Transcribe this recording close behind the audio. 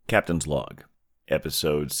Captain's Log,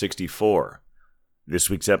 Episode 64. This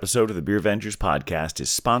week's episode of the Beer Vengers podcast is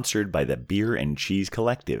sponsored by the Beer and Cheese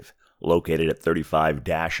Collective, located at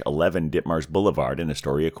 35-11 Ditmars Boulevard in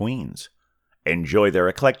Astoria, Queens. Enjoy their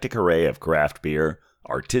eclectic array of craft beer,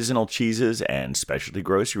 artisanal cheeses, and specialty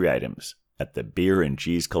grocery items at the Beer and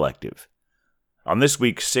Cheese Collective. On this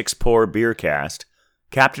week's Six Pour Beer Cast,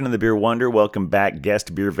 Captain of the Beer Wonder welcomed back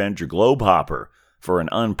guest Beer Venger Globehopper for an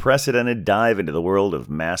unprecedented dive into the world of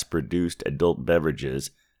mass-produced adult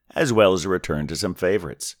beverages, as well as a return to some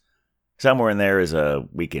favorites. Somewhere in there is a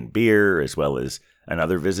week in beer, as well as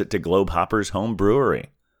another visit to Globehopper's home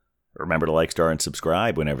brewery. Remember to like, star, and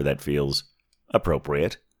subscribe whenever that feels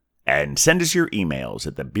appropriate. And send us your emails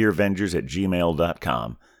at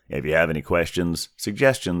thebeervengers@gmail.com if you have any questions,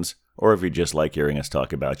 suggestions, or if you just like hearing us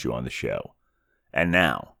talk about you on the show. And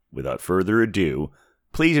now, without further ado,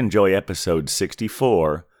 please enjoy episode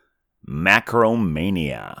 64,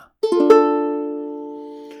 Macromania.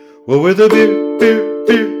 Well, we're the beer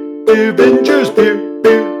Vengers, beer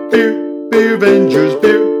Vengers,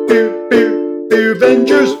 beer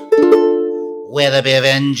Vengers. We're the Beer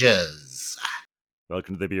Vengers.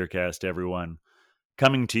 Welcome to the Beercast, everyone.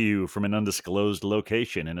 Coming to you from an undisclosed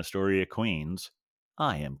location in Astoria, Queens,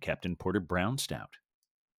 I am Captain Porter Brownstout.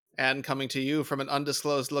 And coming to you from an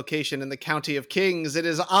undisclosed location in the County of Kings, it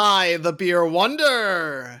is I, the Beer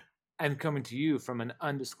Wonder. And coming to you from an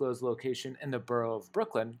undisclosed location in the borough of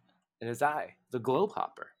Brooklyn, it is I, the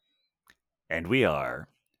Globehopper. And we are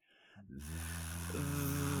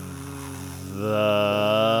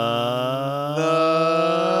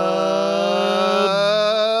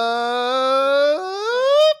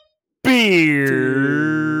Beer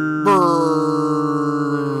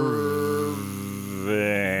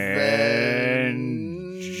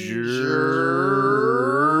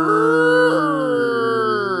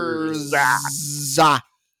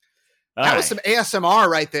That was some ASMR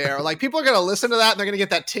right there. Like, people are going to listen to that and they're going to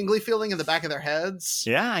get that tingly feeling in the back of their heads.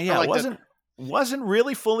 Yeah. Like it wasn't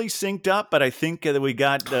really fully synced up, but I think that we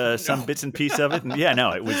got some bits and pieces of it. And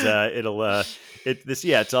it was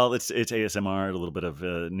it's ASMR, a little bit of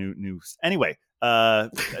new. Anyway,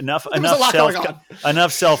 enough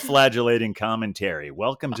self-flagellating commentary.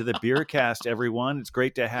 Welcome to the Beercast, everyone. It's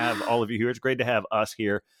great to have all of you here. It's great to have us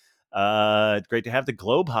here. It's great to have the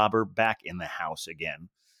Globehopper back in the house again.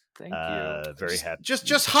 Thank you. Very happy.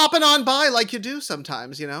 Just hopping on by like you do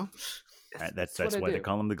sometimes, you know. That's why they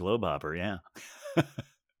call him the Globehopper. Yeah.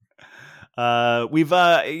 We've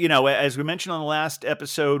as we mentioned on the last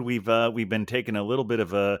episode, we've been taking a little bit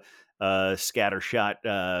of a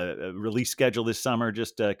scattershot release schedule this summer,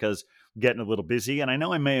 just because getting a little busy. And I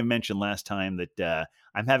know I may have mentioned last time that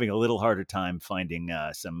I'm having a little harder time finding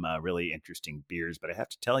some really interesting beers, but I have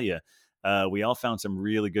to tell you, we all found some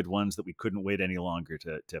really good ones that we couldn't wait any longer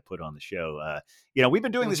to put on the show. We've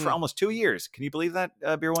been doing this for almost 2 years. Can you believe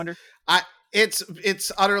that, Beer Wonder?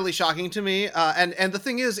 It's utterly shocking to me. And the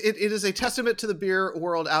thing is, it is a testament to the beer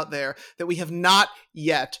world out there that we have not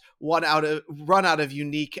yet run out of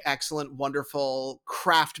unique, excellent, wonderful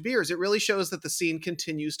craft beers. It really shows that the scene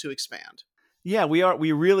continues to expand. Yeah, we are.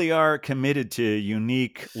 We really are committed to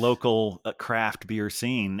unique local craft beer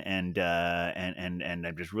scene, and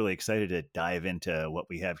I'm just really excited to dive into what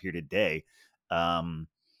we have here today.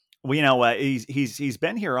 He's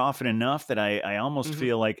been here often enough that I almost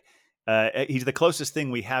feel like he's the closest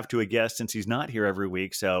thing we have to a guest since he's not here every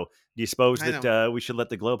week. So, do you suppose that we should let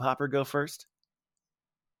the Globehopper go first?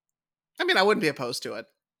 I mean, I wouldn't be opposed to it.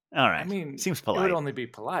 All right. I mean, seems polite. It would only be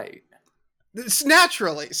polite. It's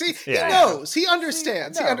naturally. See, he knows. He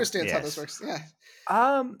understands. He understands how this works. Yeah.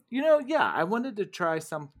 I wanted to try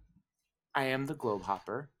some. I am the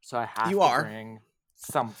Globehopper, so I have to bring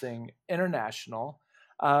something international.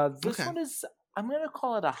 This one is, I'm going to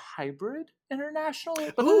call it a hybrid international.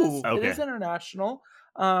 But it is international.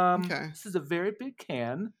 This is a very big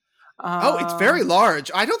can. It's very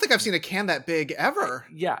large. I don't think I've seen a can that big ever.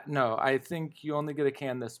 I think you only get a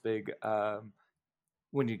can this big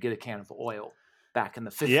when you get a can of oil back in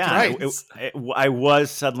the 50s. Yeah, right. I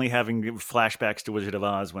was suddenly having flashbacks to Wizard of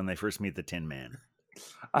Oz when they first meet the Tin Man.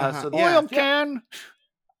 Oil can.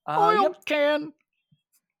 Can.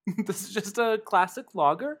 This is just a classic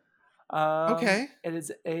lager. Okay. It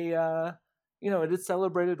is it is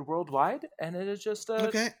celebrated worldwide, and it is just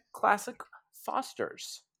a classic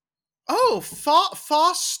Foster's. Oh,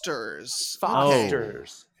 Foster's.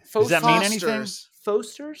 Foster's. Does that mean anything?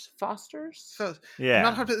 Foster's? Yeah.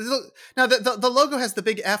 Now, the logo has the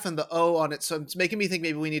big F and the O on it, so it's making me think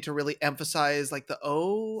maybe we need to really emphasize like the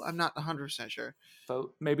O. I'm not 100% sure.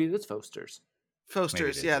 Maybe it's Foster's.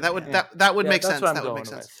 Yeah, that would make sense. That would make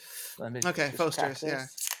sense. Let me Okay, Foster's, yeah.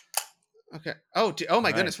 Okay. Oh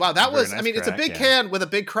my goodness. Wow. Very nice it's a big can with a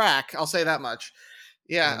big crack. I'll say that much.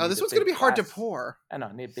 Yeah. Oh, this one's going to be hard to pour. I know.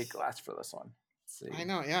 I need a big glass for this one. I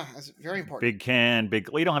know. Yeah. That's very important. Big can,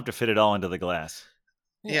 well, you don't have to fit it all into the glass.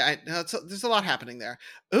 Yeah. There's a lot happening there.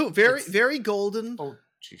 Oh, very golden. Oh,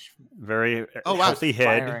 geez. Very healthy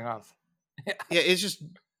head. Yeah. It's just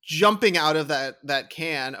jumping out of that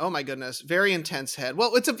can. Oh my goodness. Very intense head.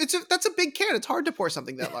 Well, that's a big can. It's hard to pour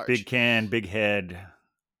something that large. Big can, big head,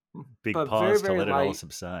 big pause to let it all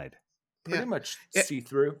subside. Pretty much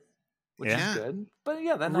see-through, which is good. But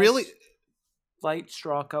yeah, that really nice light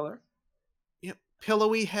straw color. Yep.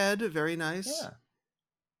 Pillowy head. Very nice. Yeah.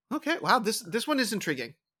 Okay. Wow. This one is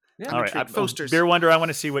intriguing. Yeah. All right. Foasters. Beer Wonder, I want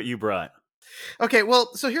to see what you brought. Okay.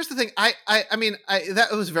 Well, so here's the thing. I mean,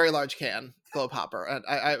 that was a very large can. Globe hopper, and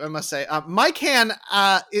I must say, my can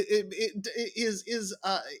it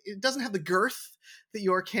doesn't have the girth that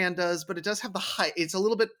your can does, but it does have the height. It's a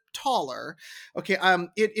little bit taller. Okay,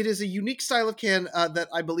 it is a unique style of can that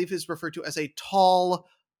I believe is referred to as a tall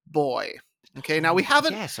boy. Okay, now we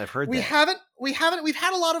haven't. Yes, I've heard we haven't. We've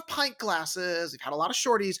had a lot of pint glasses. We've had a lot of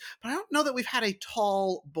shorties, but I don't know that we've had a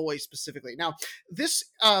tall boy specifically. Now, this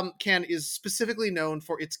can is specifically known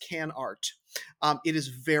for its can art. It is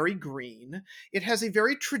very green. It has a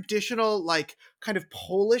very traditional, like, kind of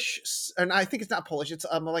Polish, and I think it's not Polish. It's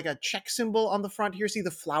like a Czech symbol on the front here. See the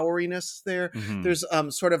floweriness there? Mm-hmm. There's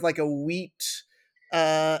sort of like a wheat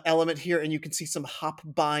element here, and you can see some hop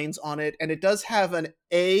binds on it. And it does have an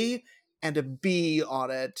A and a B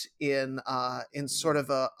on it in sort of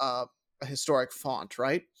a historic font,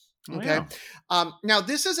 right? Okay. Yeah. Now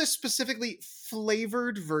this is a specifically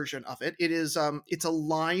flavored version of it. It is it's a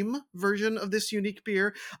lime version of this unique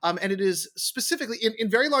beer. And it is specifically in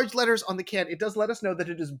very large letters on the can. It does let us know that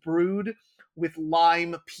it is brewed with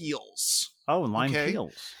lime peels. Oh, lime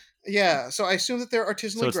peels. Yeah. So I assume that they're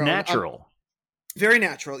artisanally grown. So it's natural. Very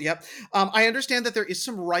natural, yep. I understand that there is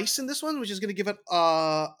some rice in this one, which is going to give it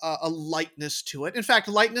a lightness to it. In fact,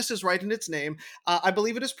 lightness is right in its name. I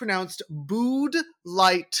believe it is pronounced Bood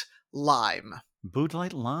Light Lime. Bood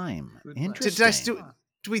Light Lime. Interesting.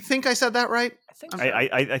 Do we think I said that right?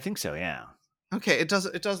 I think so, yeah. Okay, it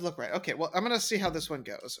does look right. Okay, well, I'm going to see how this one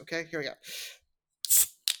goes. Okay, here we go.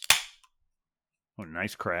 Oh,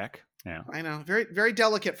 nice crack. Yeah. I know. Very, very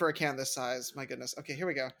delicate for a can this size. My goodness. Okay, here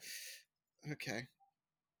we go. Okay.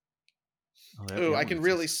 I can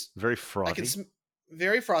really very frothy.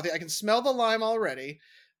 Very frothy. I can smell the lime already.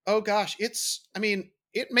 Oh gosh, it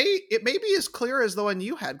may be as clear as the one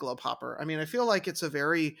you had, Globe Hopper. I mean, I feel like it's a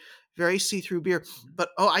very, very see-through beer, but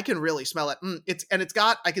I can really smell it.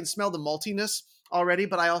 I can smell the maltiness already,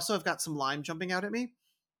 but I also have got some lime jumping out at me.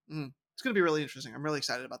 It's going to be really interesting. I'm really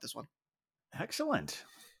excited about this one. Excellent.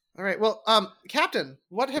 All right. Well, Captain,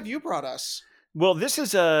 what have you brought us? Well, this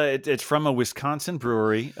is it's from a Wisconsin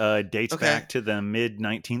brewery. Dates back to the mid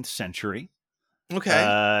 19th century.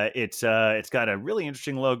 Okay. It's got a really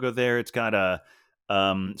interesting logo there. It's got a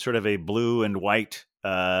sort of a blue and white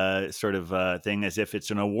sort of thing, as if it's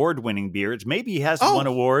an award-winning beer. It maybe has won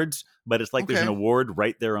awards, but it's like there's an award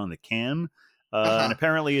right there on the can. And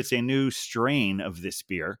apparently, it's a new strain of this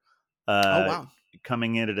beer. Wow.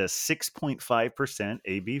 Coming in at a 6.5%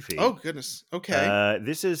 ABV. Oh, goodness. Okay.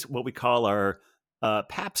 This is what we call our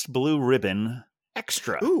Pabst Blue Ribbon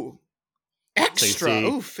Extra. Ooh. Extra.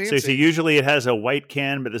 Ooh, fancy. So usually it has a white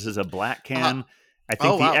can, but this is a black can. I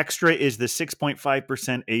think the extra is the 6.5%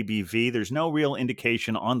 ABV. There's no real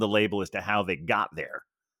indication on the label as to how they got there,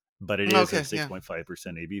 but it is a 6.5%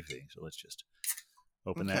 ABV. So let's just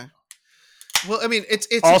open that. Well, I mean, it's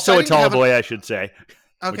also a tall boy, I should say,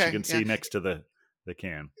 which you can see yeah. next to the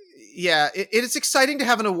can. Yeah, it is exciting to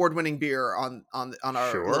have an award-winning beer on our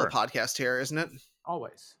little podcast here, isn't it?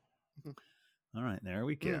 Always. All right, there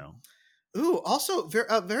we go. Ooh, also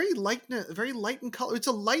very light in color. It's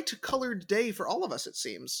a light-colored day for all of us, it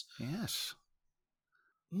seems. Yes.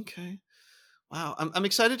 Okay. Wow, I'm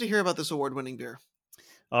excited to hear about this award-winning beer.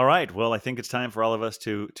 All right, well, I think it's time for all of us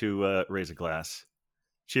to raise a glass.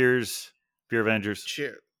 Cheers, Beer Avengers.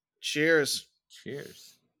 Cheers.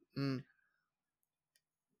 Cheers. Mm.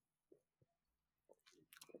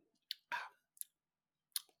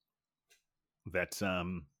 That's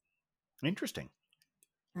interesting.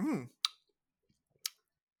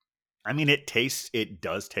 I mean, it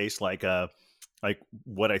does taste like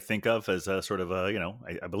what I think of as a sort of a,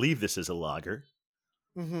 I believe this is a lager.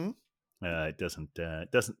 Mm-hmm. It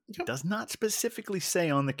does not specifically say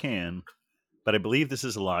on the can, but I believe this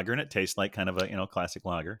is a lager, and it tastes like kind of a classic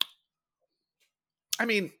lager. I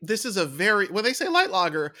mean, this is when they say light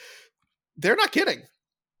lager, they're not kidding.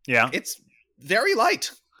 Yeah. It's very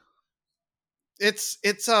light. It's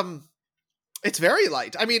It's very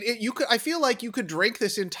light. I mean, I feel like you could drink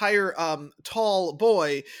this entire tall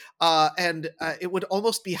boy, and it would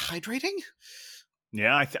almost be hydrating.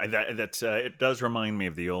 Yeah, that's it does remind me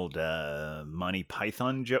of the old Monty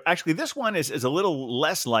Python joke. Actually, this one is a little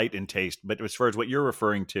less light in taste, but as far as what you're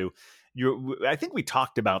referring to, I think we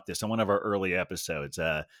talked about this on one of our early episodes.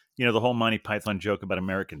 The whole Monty Python joke about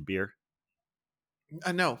American beer.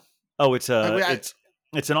 No. Oh, it's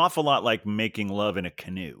an awful lot like making love in a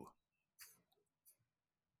canoe.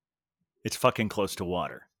 It's fucking close to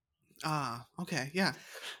water. Ah, okay, yeah.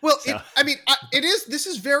 Well, so. It is. This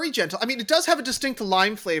is very gentle. I mean, it does have a distinct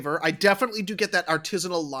lime flavor. I definitely do get that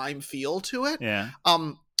artisanal lime feel to it. Yeah.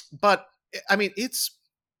 But I mean, it's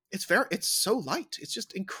so light. It's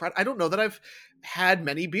just incredible. I don't know that I've had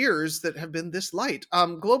many beers that have been this light.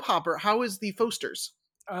 Globe Hopper, how is the Foster's?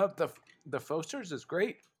 The Foster's is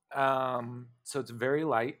great. So it's very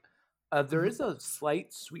light. There is a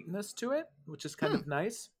slight sweetness to it, which is kind of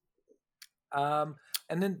nice.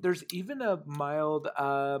 And then there's even a mild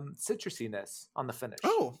citrusiness on the finish.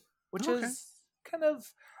 Oh, which is kind of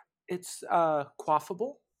it's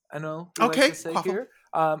quaffable. I know we like to say here,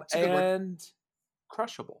 and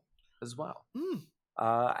crushable as well.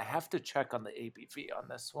 I have to check on the ABV on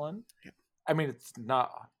this one. Yeah. I mean, it's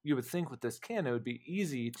not. You would think with this can it would be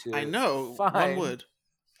easy to. I know find. One would.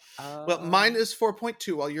 Well, mine is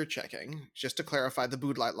 4.2 while you're checking, just to clarify the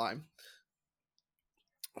Bud Light lime.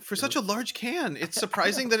 For such a large can, it's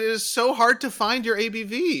surprising that it is so hard to find your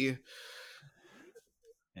ABV.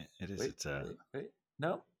 It is. Wait.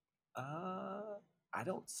 No, I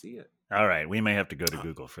don't see it. All right, we may have to go to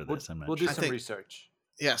Google for this. We'll do some research.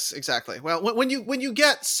 Yes, exactly. Well, when you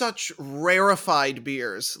get such rarefied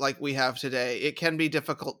beers like we have today, it can be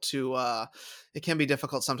difficult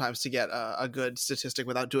sometimes to get a good statistic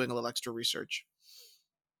without doing a little extra research.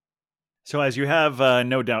 So as you have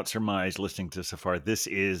no doubt surmised listening to so far, this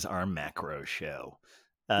is our macro show.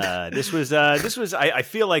 This was I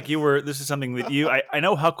feel like this is something that I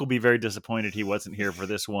know Huck will be very disappointed he wasn't here for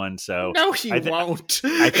this one. So no, he won't.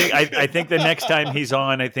 I think the next time he's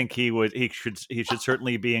on, I think he should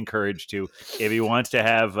certainly be encouraged to, if he wants to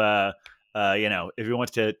have if he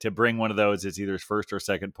wants to bring one of those as either his first or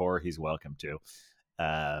second pour, he's welcome to.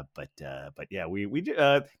 But yeah,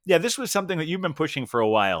 this was something that you've been pushing for a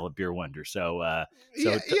while at Beer Wonder. So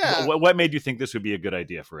what made you think this would be a good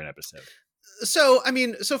idea for an episode? So,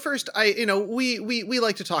 first, we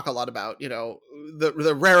like to talk a lot about,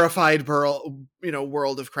 the rarefied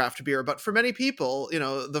world of craft beer. But for many people,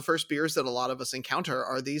 the first beers that a lot of us encounter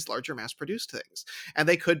are these larger mass produced things. And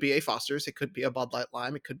they could be a Foster's, it could be a Bud Light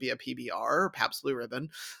Lime, it could be a PBR or Pabst Blue Ribbon.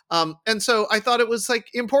 And so I thought it was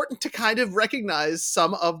important to kind of recognize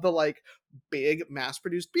some of the big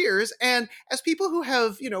mass-produced beers, and as people who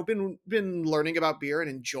have been learning about beer and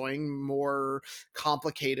enjoying more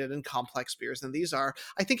complicated and complex beers than these are,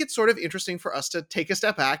 I think it's sort of interesting for us to take a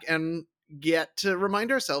step back and get to remind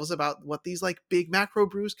ourselves about what these big macro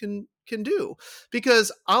brews can do. Because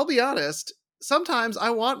I'll be honest, sometimes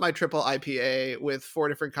I want my triple IPA with 4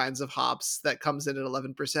 different kinds of hops that comes in at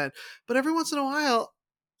 11%, but every once in a while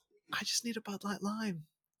I just need a Bud Light Lime.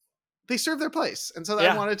 They serve their place. And so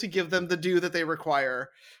I wanted to give them the due that they require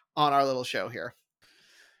on our little show here.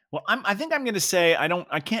 Well, I think I'm going to say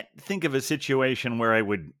I can't think of a situation where I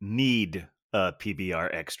would need a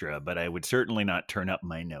PBR extra, but I would certainly not turn up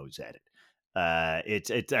my nose at it.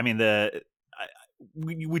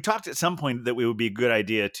 We talked at some point that it would be a good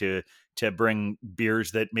idea to bring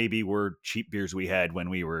beers that maybe were cheap beers we had when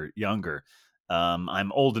we were younger.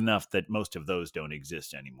 I'm old enough that most of those don't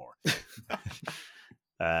exist anymore.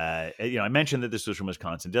 I mentioned that this was from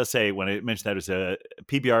Wisconsin. It does say when I mentioned that it was a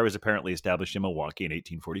PBR was apparently established in Milwaukee in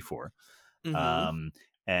 1844. Mm-hmm.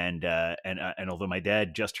 And although my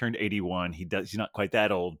dad just turned 81, he's not quite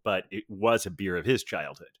that old, but it was a beer of his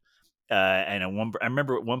childhood. And I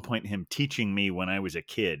remember at one point him teaching me when I was a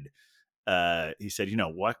kid. He said,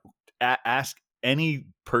 what? Ask any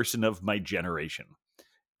person of my generation.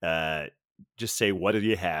 Just say, what do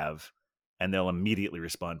you have? And they'll immediately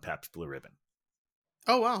respond, Pabst Blue Ribbon.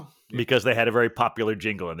 Oh, wow. Because they had a very popular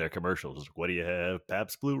jingle in their commercials. What do you have?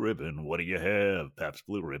 Pabst Blue Ribbon. What do you have? Pabst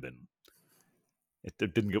Blue Ribbon. It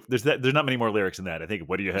didn't go. There's not many more lyrics in that. I think,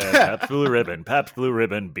 what do you have? Pabst Blue Ribbon. Pabst Blue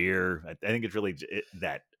Ribbon. Beer. I think it's really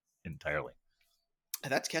that entirely.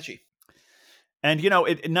 That's catchy. And,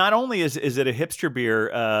 it not only is it a hipster beer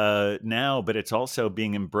now, but it's also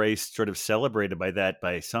being embraced, sort of celebrated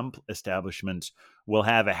by some establishments will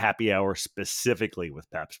have a happy hour specifically with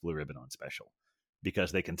Pabst Blue Ribbon on special.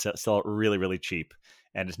 because they can sell it really, really cheap.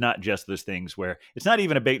 And it's not just those things where it's not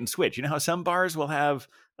even a bait and switch. You know how some bars will have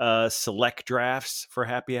select drafts for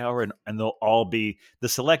happy hour, and they'll all be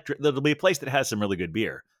there'll be a place that has some really good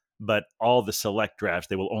beer, but all the select drafts,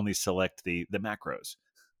 they will only select the macros.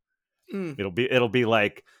 It'll be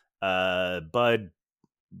like Bud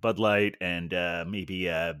Light, and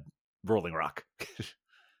maybe Rolling Rock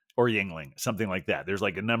or Yingling, something like that. There's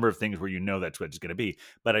like a number of things where that's what it's going to be.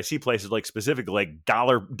 But I see places like specifically like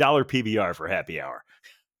dollar PBR for happy hour.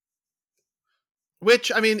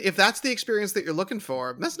 Which, I mean, if that's the experience that you're looking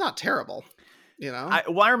for, that's not terrible.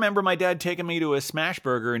 I remember my dad taking me to a Smash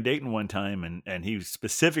Burger in Dayton one time, and he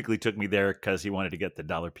specifically took me there because he wanted to get the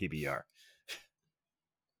dollar PBR.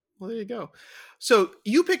 Well, there you go. So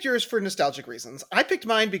you picked yours for nostalgic reasons. I picked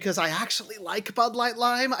mine because I actually like Bud Light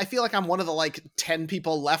Lime. I feel like I'm one of the 10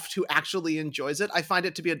 people left who actually enjoys it. I find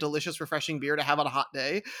it to be a delicious, refreshing beer to have on a hot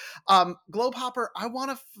day. Globe Hopper,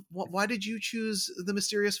 why did you choose the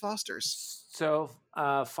Mysterious Foster's? So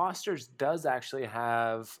Foster's does actually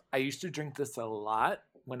have, I used to drink this a lot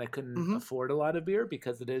when I couldn't afford a lot of beer,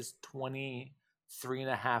 because it is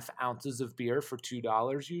 23.5 ounces of beer for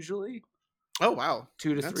 $2 usually. Oh, wow.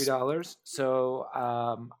 $2 to $3. So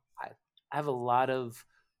I have a lot of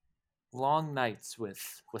long nights with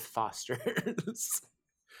Foster's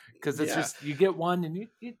because it's just, you get one and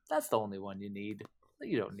you that's the only one you need.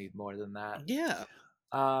 You don't need more than that. Yeah.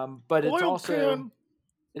 But it's also,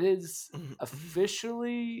 it is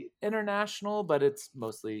officially international, but it's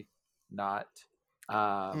mostly not.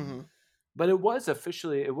 But it was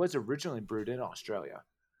originally brewed in Australia.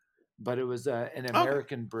 But it was an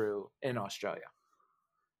American brew in Australia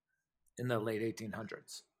in the late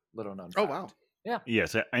 1800s. Little known fact. Oh, wow. Yeah.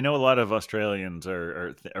 Yes, I know a lot of Australians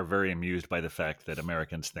are very amused by the fact that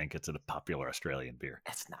Americans think it's a popular Australian beer.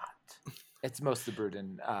 It's not. It's mostly brewed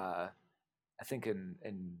in, I think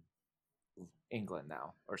in England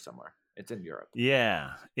now or somewhere. It's in Europe.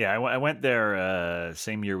 Yeah. I went there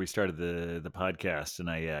same year we started the podcast, and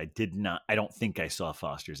I don't think I saw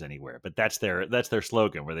Foster's anywhere, but that's their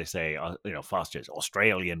slogan where they say, Foster's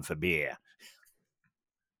Australian for beer.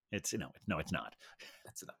 It's no, it's not.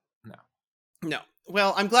 That's no. No.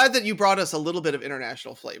 Well, I'm glad that you brought us a little bit of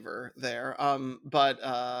international flavor there. But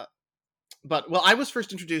I was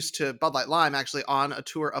first introduced to Bud Light Lime actually on a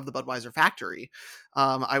tour of the Budweiser factory.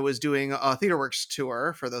 I was doing a TheaterWorks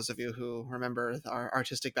tour, for those of you who remember our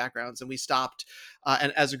artistic backgrounds, and we stopped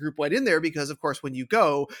and as a group went in there because, of course, when you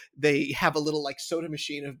go, they have a little soda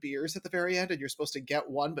machine of beers at the very end, and you're supposed to get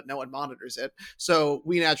one, but no one monitors it. So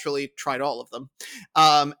we naturally tried all of them.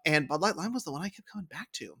 And Bud Light Lime was the one I kept coming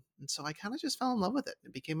back to. And so I kind of just fell in love with it.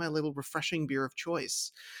 It became my little refreshing beer of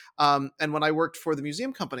choice. And when I worked for the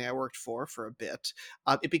museum company I worked for a bit,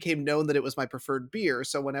 it became known that it was my preferred beer.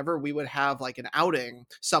 So whenever we would have an outing,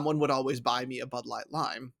 someone would always buy me a Bud Light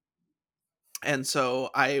Lime. And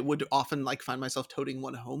so I would often find myself toting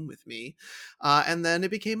one home with me. And then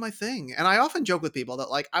it became my thing. And I often joke with people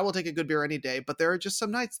that I will take a good beer any day, but there are just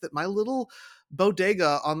some nights that my little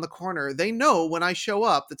bodega on the corner, they know when I show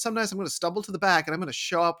up that sometimes I'm going to stumble to the back and I'm going to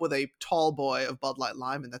show up with a tall boy of Bud Light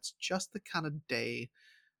Lime. And that's just the kind of day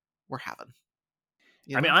we're having.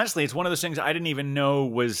 I mean, honestly, it's one of those things I didn't even know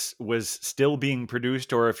was still being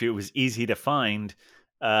produced or if it was easy to find.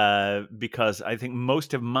 Because I think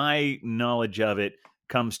most of my knowledge of it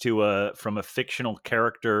comes from a fictional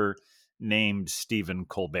character named Stephen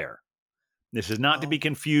Colbert. This is not to be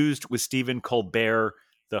confused with Stephen Colbert,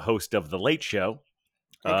 the host of The Late Show,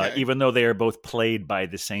 even though they are both played by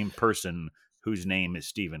the same person whose name is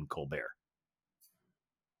Stephen Colbert.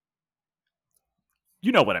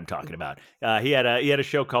 You know what I'm talking about. He had a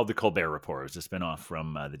show called The Colbert Report. It was a spinoff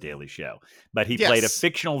from The Daily Show. But he played a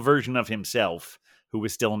fictional version of himself who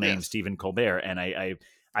was still named Stephen Colbert. And I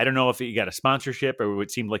don't know if he got a sponsorship or it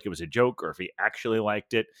seemed like it was a joke or if he actually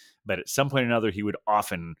liked it. But at some point or another, he would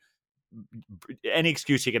often, any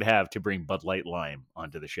excuse he could have to bring Bud Light Lime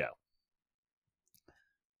onto the show.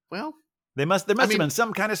 Well, there must have been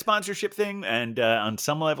some kind of sponsorship thing. And on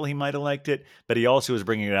some level, he might have liked it. But he also was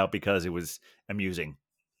bringing it out because it was amusing.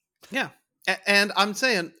 Yeah. And I'm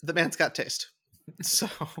saying the man's got taste. So...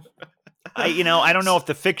 I don't know if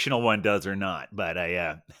the fictional one does or not, but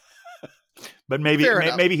but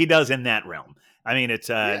maybe he does in that realm. I mean, it's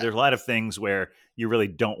there's a lot of things where you really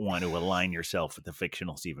don't want to align yourself with the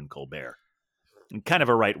fictional Stephen Colbert. Kind of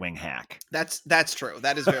a right-wing hack. That's true.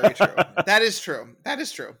 That is very true. That is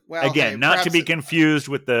true. Well, again, not to be confused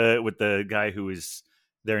with the guy who is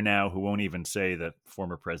there now who won't even say the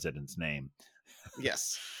former president's name.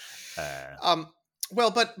 Yes. Well,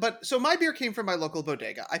 but so my beer came from my local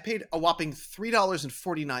bodega. I paid a whopping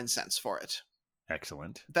 $3.49 for it.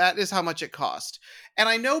 Excellent. That is how much it cost. And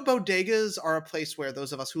I know bodegas are a place where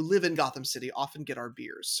those of us who live in Gotham City often get our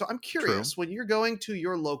beers. So I'm curious, when you're going to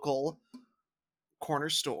your local corner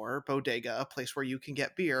store, bodega, a place where you can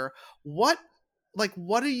get beer, what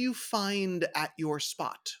do you find at your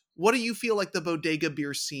spot? What do you feel like the bodega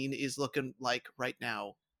beer scene is looking like right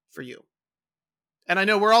now for you? And I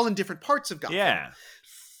know we're all in different parts of Gotham. Yeah.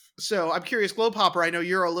 So I'm curious, Globe Hopper, I know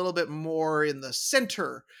you're a little bit more in the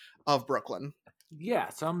center of Brooklyn. Yeah,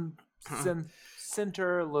 so I'm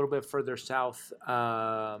center, a little bit further south.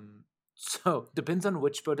 So depends on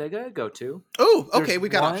which bodega I go to. Oh, okay, we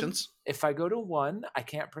got options. If I go to one, I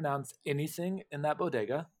can't pronounce anything in that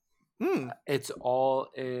bodega. Hmm. It's all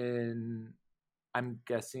in, I'm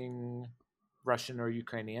guessing, Russian or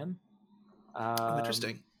Ukrainian.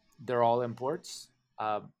 Interesting. They're all imports.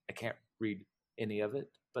 I can't read any of it,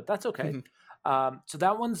 but that's okay. So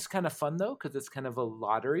that one's kind of fun though, because it's kind of a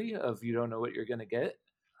lottery of you don't know what you're going to get.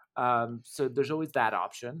 So there's always that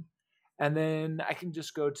option. And then I can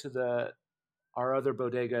just go to our other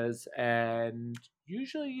bodegas, and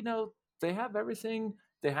usually, they have everything.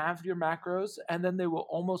 They have your macros, and then they will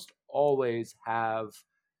almost always have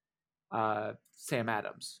Sam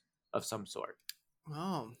Adams of some sort.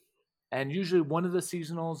 Oh. And usually one of the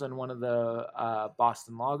seasonals and one of the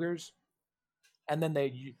Boston lagers. And then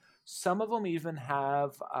some of them even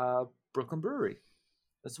have Brooklyn Brewery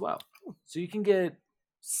as well. So you can get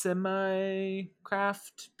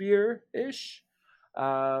semi-craft beer-ish,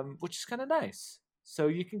 which is kind of nice. So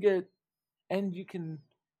you can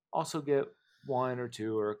also get one or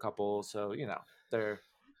two or a couple. So,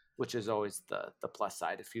 which is always the plus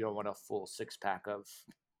side if you don't want a full 6-pack of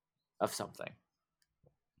something.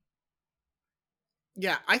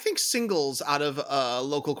 Yeah, I think singles out of a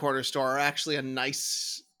local corner store are actually a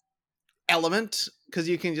nice element, because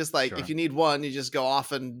you can just if you need one, you just go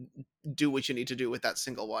off and do what you need to do with that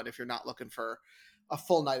single one if you're not looking for a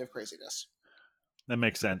full night of craziness. That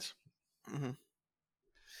makes sense. Mm-hmm.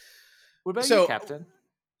 What about you, Captain?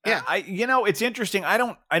 Yeah, it's interesting. I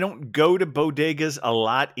don't go to bodegas a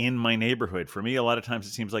lot in my neighborhood. For me, a lot of times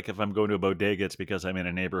it seems like if I'm going to a bodega, it's because I'm in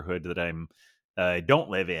a neighborhood that I don't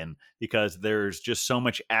live in, because there's just so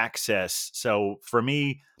much access. So for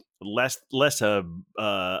me, less a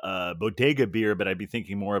bodega beer, but I'd be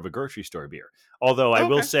thinking more of a grocery store beer. Although I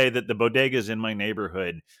will say that the bodegas in my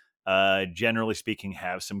neighborhood, generally speaking,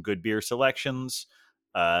 have some good beer selections.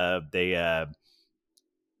 They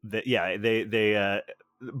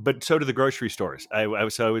but so do the grocery stores. I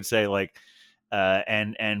would say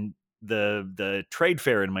and the trade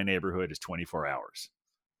fair in my neighborhood is 24 hours.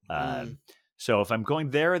 So if I'm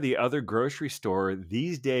going there or the other grocery store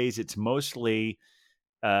these days, it's mostly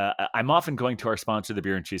I'm often going to our sponsor, the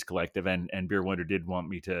Beer and Cheese Collective, and Beer Wonder did want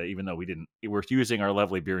me to, even though we're using our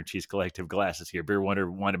lovely Beer and Cheese Collective glasses here. Beer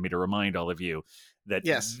Wonder wanted me to remind all of you that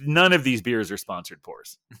none of these beers are sponsored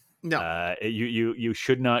pours. No, you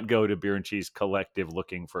should not go to Beer and Cheese Collective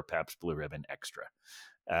looking for Pabst Blue Ribbon Extra.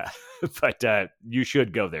 But you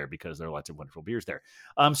should go there because there are lots of wonderful beers there.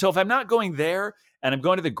 So if I'm not going there and I'm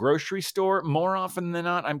going to the grocery store, more often than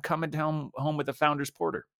not, I'm coming home with a Founder's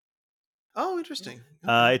Porter. Oh, interesting.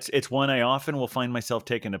 It's one I often will find myself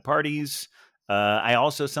taking to parties. I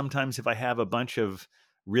also sometimes, if I have a bunch of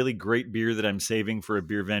really great beer that I'm saving for a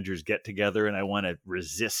Beer Vengers get together and I want to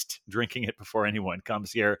resist drinking it before anyone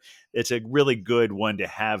comes here, it's a really good one to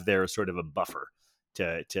have there as sort of a buffer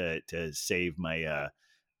to save my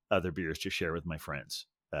other beers to share with my friends.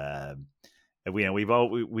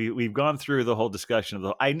 We've gone through the whole discussion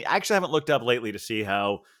of I actually haven't looked up lately to see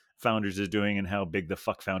how Founders is doing and how big the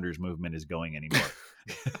fuck Founders movement is going anymore.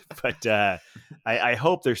 But I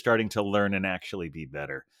hope they're starting to learn and actually be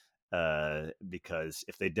better. Because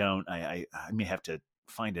if they don't, I may have to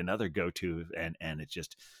find another go-to, and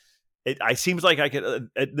it seems like I could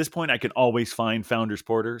at this point I can always find Founders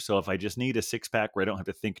Porter. So if I just need a 6-pack where I don't have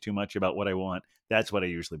to think too much about what I want, that's what I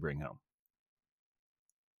usually bring home.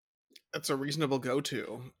 That's a reasonable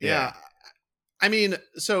go-to. Yeah. I mean,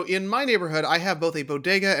 so in my neighborhood, I have both a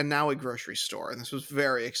bodega and now a grocery store. And this was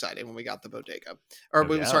very exciting when we got the bodega.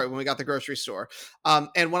 When we got the grocery store.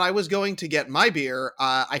 And when I was going to get my beer,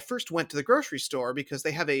 I first went to the grocery store because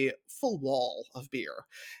they have a full wall of beer.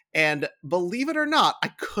 And believe it or not, I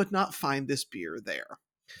could not find this beer there.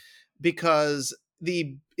 Because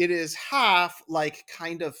it is half like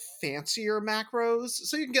kind of fancier macros,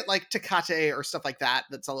 so you can get like Tecate or stuff like that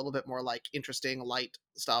that's a little bit more like interesting light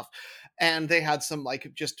stuff, and they had some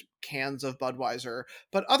like just cans of Budweiser,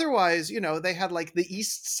 but otherwise they had like the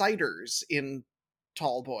East ciders in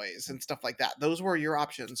tall boys and stuff like that. Those were your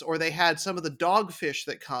options. Or they had some of the dogfish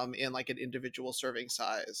that come in like an individual serving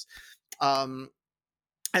size.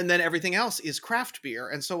 and then everything else is craft beer.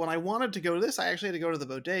 And so when I wanted to go to this, I actually had to go to the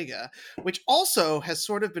bodega, which also has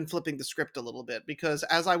sort of been flipping the script a little bit, because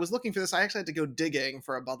as I was looking for this, I actually had to go digging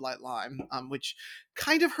for a Bud Light Lime, which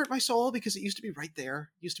kind of hurt my soul because it used to be right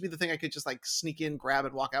there. It used to be the thing I could just like sneak in, grab,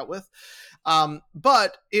 and walk out with.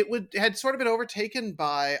 But had sort of been overtaken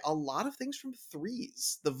by a lot of things from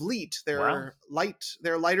Threes. The Vliet, their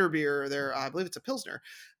lighter beer, I believe it's a Pilsner.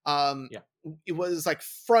 It was like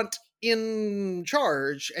front in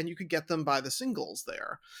charge, and you could get them by the singles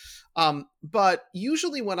there. But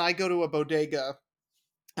usually when I go to a bodega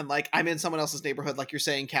and like I'm in someone else's neighborhood, like you're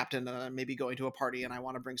saying, Captain, and I'm maybe going to a party and I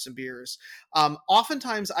want to bring some beers,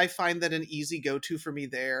 oftentimes I find that an easy go-to for me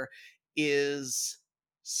there is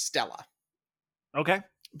Stella. Okay.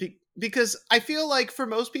 Because I feel like for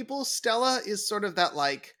most people, Stella is sort of that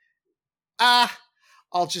like,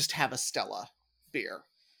 I'll just have a Stella beer.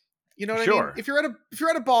 You know what I mean? If you're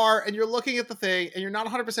at a bar and you're looking at the thing and you're not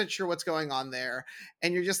 100% sure what's going on there,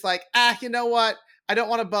 and you're just like, you know what? I don't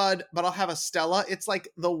want a Bud, but I'll have a Stella. It's like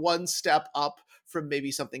the one step up from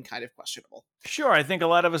maybe something kind of questionable. Sure, I think a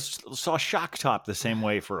lot of us saw Shock Top the same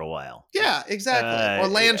way for a while. Yeah, exactly. Or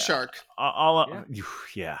Land Shark.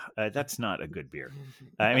 That's not a good beer.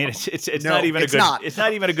 I mean, it's not even a good. It's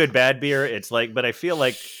not even a good bad beer. It's like, but I feel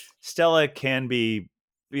like Stella can be.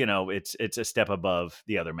 It's a step above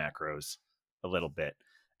the other macros a little bit.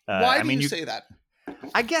 Why do you say that?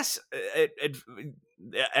 I guess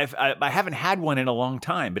I haven't had one in a long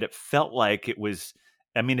time, but it felt like it was.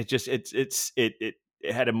 I mean, it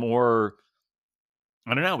had a more.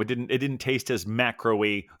 I don't know. It didn't taste as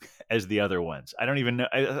macro-y as the other ones. I don't even know.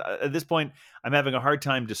 At this point, I'm having a hard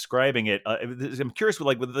time describing it. I'm curious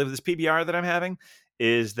with this PBR that I'm having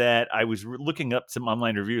is that I was looking up some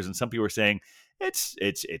online reviews, and some people were saying it's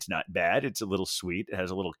not bad. It's a little sweet. It has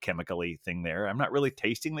a little chemically thing there. I'm not really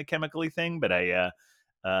tasting the chemically thing, but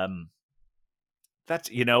that's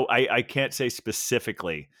I can't say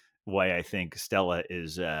specifically why I think Stella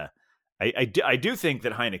is. I do think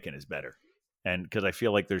that Heineken is better. And because I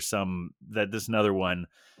feel like there's this another one.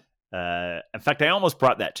 In fact, I almost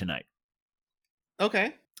brought that tonight.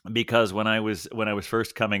 Okay. Because when I was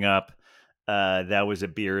first coming up, that was a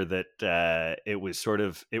beer that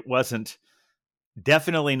it wasn't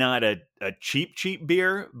definitely not a cheap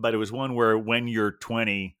beer, but it was one where when you're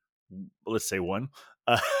 20, let's say one,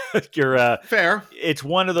 you're fair. It's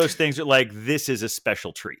one of those things that like this is a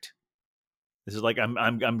special treat. This is like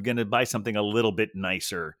I'm going to buy something a little bit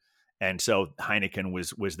nicer. And so Heineken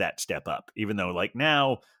was that step up, even though like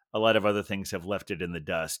now a lot of other things have left it in the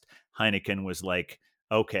dust. Heineken was like,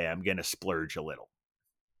 okay, I'm going to splurge a little.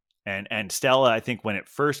 And Stella, I think when it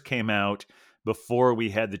first came out, before we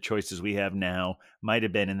had the choices we have now, might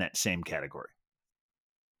have been in that same category.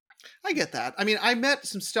 I get that. I mean, I met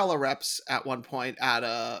some Stella reps at one point at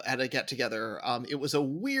a get together. It was a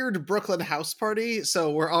weird Brooklyn house party, so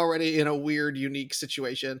we're already in a weird, unique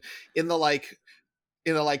situation in the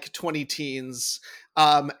 20 teens.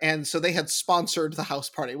 And so they had sponsored the house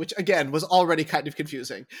party, which again was already kind of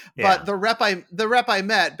confusing. Yeah. But the rep I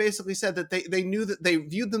met basically said that they knew that they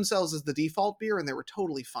viewed themselves as the default beer and they were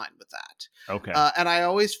totally fine with that. Okay. And I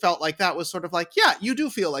always felt like that was sort of like, yeah, you do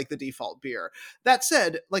feel like the default beer. That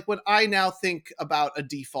said, like when I now think about a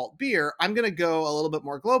default beer, I'm going to go a little bit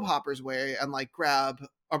more Globehopper's way and like grab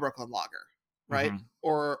a Brooklyn Lager. Right. Mm-hmm.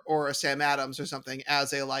 Or a Sam Adams or something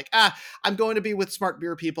as a like, I'm going to be with smart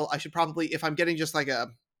beer people. I should probably, if I'm getting just like a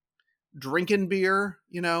drinking beer,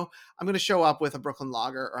 I'm going to show up with a Brooklyn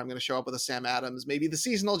Lager or I'm going to show up with a Sam Adams, maybe the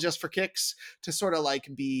seasonal just for kicks to sort of like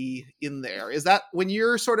be in there. Is that when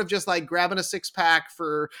you're sort of just like grabbing a 6-pack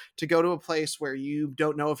to go to a place where you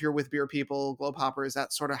don't know if you're with beer people, Globehopper, is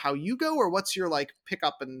that sort of how you go or what's your like pick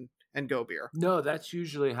up and go beer? No, that's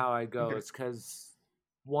usually how I go. Okay. It's because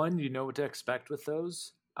one, you know what to expect with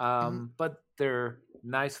those, but they're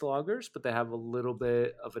nice lagers, but they have a little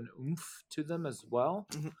bit of an oomph to them as well.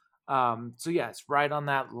 Mm-hmm. So yeah, it's right on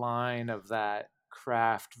that line of that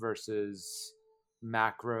craft versus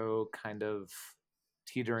macro kind of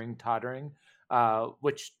tottering,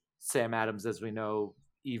 which Sam Adams, as we know,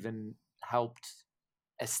 even helped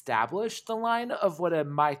establish the line of what a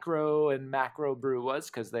micro and macro brew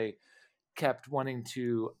was, because they kept wanting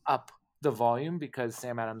to up the volume because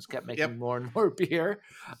Sam Adams kept making more and more beer,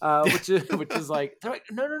 which is like, they're like,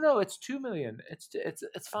 no, it's 2 million.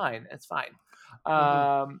 It's fine.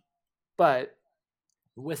 But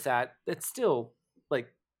with that, it's still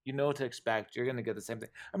like, you know what to expect. You're going to get the same thing.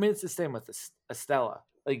 I mean, it's the same with a Stella.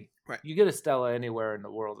 Like You get a Stella anywhere in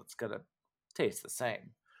the world, it's going to taste the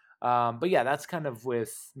same. But yeah, that's kind of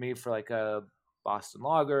with me for like a Boston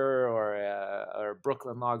Lager or a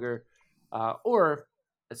Brooklyn Lager, or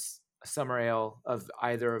a summer ale of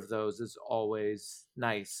either of those is always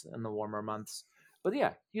nice in the warmer months. But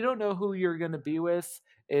yeah, you don't know who you're going to be with.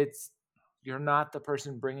 You're not the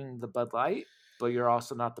person bringing the Bud Light, but you're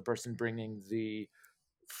also not the person bringing the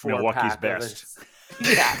Milwaukee's 4-pack of best.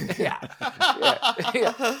 yeah.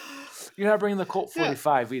 You're not bringing the Colt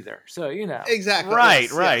 45 either. So, Exactly. Right,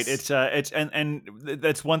 yes, right. yes. It's and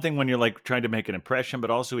that's one thing when you're like trying to make an impression, but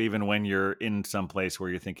also even when you're in some place where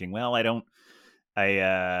you're thinking, well, I'm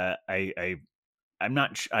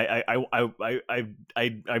not I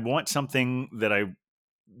want something that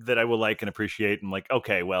I will like and appreciate, and like,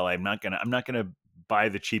 okay, well, I'm not gonna buy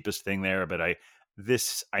the cheapest thing there, but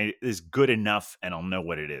this is good enough, and I'll know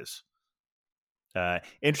what it is.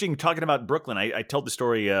 Interesting talking about Brooklyn. I told the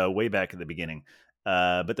story way back at the beginning,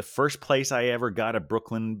 but the first place I ever got a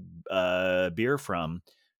Brooklyn beer from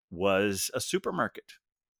was a supermarket.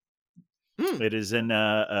 It is in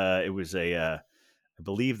it was I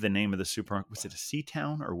believe the name of the supermarket, was it a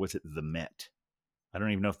Seatown or was it the Met? I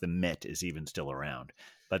don't even know if the Met is even still around,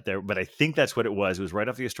 but I think that's what it was. It was right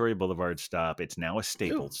off the Astoria Boulevard stop. It's now a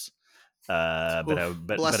Staples. But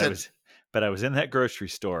I was in that grocery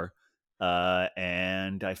store,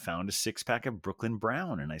 and I found a 6-pack of Brooklyn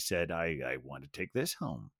Brown, and I said I want to take this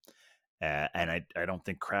home. And I don't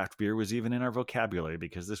think craft beer was even in our vocabulary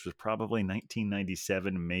because this was probably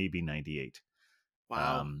 1997, maybe 98.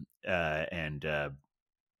 Wow.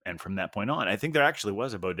 And from that point on, I think there actually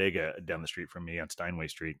was a bodega down the street from me on Steinway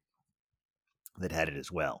Street that had it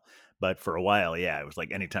as well. But for a while, yeah, it was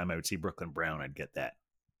like anytime I would see Brooklyn Brown, I'd get that.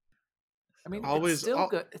 I mean, it's still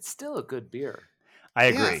good. It's still a good beer. I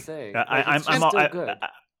agree. It's still good.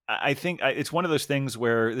 I think it's one of those things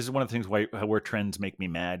where this is one of the things where trends make me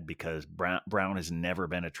mad because Brown has never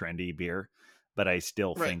been a trendy beer, but I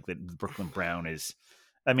still think that Brooklyn Brown is.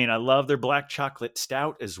 I mean, I love their black chocolate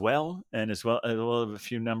stout as well as a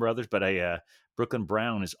few number of others, but Brooklyn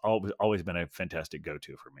Brown has always been a fantastic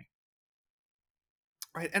go-to for me.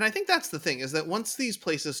 Right. And I think that's the thing, is that once these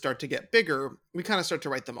places start to get bigger, we kind of start to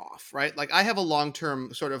write them off, right? Like I have a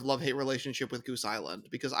long-term sort of love-hate relationship with Goose Island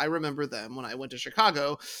because I remember them when I went to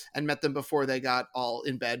Chicago and met them before they got all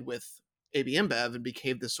in bed with AB InBev and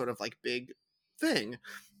became this sort of like big thing.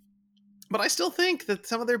 But I still think that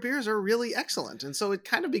some of their beers are really excellent. And so it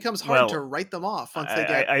kind of becomes hard to write them off once they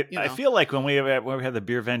get, I feel like when we have the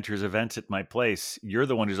Beer Ventures events at my place, you're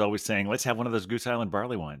the one who's always saying, let's have one of those Goose Island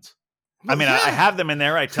barley wines. Well, I mean, I have them in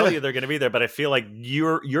there. I tell you they're going to be there, but I feel like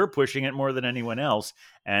you're pushing it more than anyone else,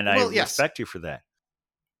 and I respect you for that.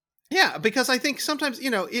 Yeah, because I think sometimes,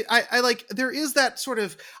 I like, there is that sort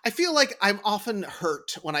of, I feel like I'm often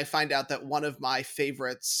hurt when I find out that one of my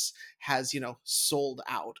favorites has, sold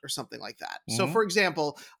out or something like that. Mm-hmm. So for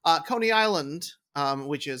example, Coney Island,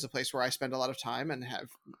 which is a place where I spend a lot of time and have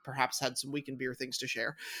perhaps had some weekend beer things to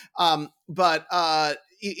share. But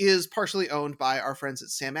is partially owned by our friends at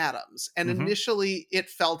Sam Adams. And initially it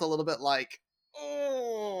felt a little bit like,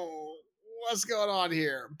 oh, what's going on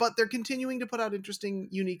here? But they're continuing to put out interesting,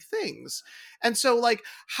 unique things. And so, like,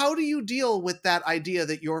 how do you deal with that idea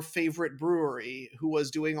that your favorite brewery, who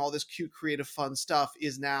was doing all this cute, creative, fun stuff,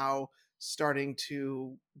 is now starting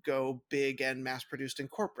to go big and mass-produced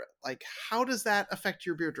and corporate? Like, how does that affect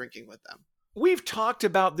your beer drinking with them? We've talked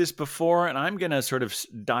about this before, and I'm going to sort of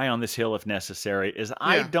die on this hill if necessary,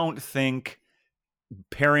 I don't think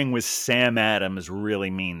pairing with Sam Adams really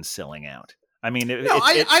means selling out. I mean,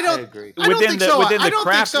 I don't agree. I don't think so. Within I the don't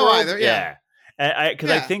craft think so world, either. Yeah.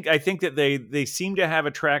 Because I think that they seem to have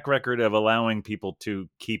a track record of allowing people to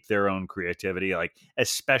keep their own creativity, like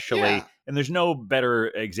especially, and there's no better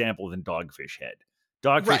example than Dogfish Head.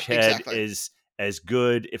 Dogfish Head is as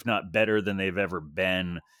good, if not better, than they've ever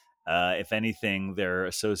been. If anything, their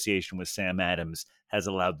association with Sam Adams has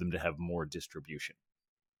allowed them to have more distribution.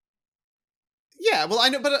 Yeah, well, I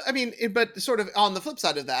know, but I mean, but sort of on the flip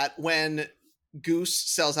side of that, when Goose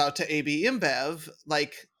sells out to AB InBev,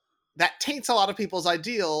 like that taints a lot of people's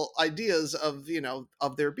ideas of,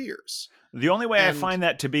 of their beers. The only way I find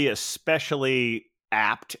that to be especially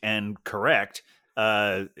apt and correct,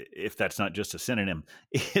 if that's not just a synonym,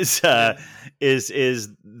 is that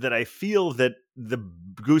I feel that the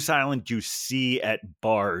Goose Island you see at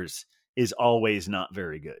bars is always not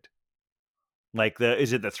very good. Like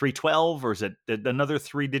is it the 312 or is it another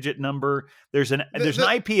 3-digit number? There's an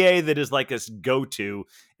IPA that is like a go-to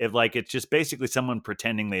if like it's just basically someone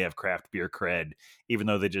pretending they have craft beer cred, even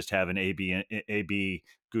though they just have an AB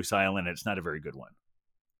Goose Island. And it's not a very good one.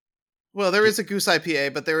 Well, there is a Goose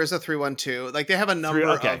IPA, but there is a 312. Like they have a number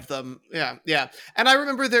of them. Yeah. And I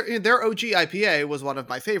remember their OG IPA was one of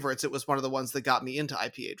my favorites. It was one of the ones that got me into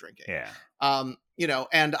IPA drinking. Yeah.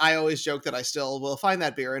 And I always joke that I still will find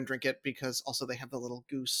that beer and drink it because also they have the little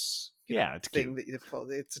goose it's thing cute.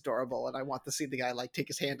 It's adorable, and I want to see the guy like take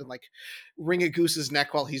his hand and like wring a goose's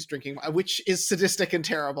neck while he's drinking, which is sadistic and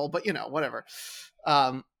terrible, but whatever.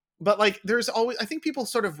 But like there's always, I think people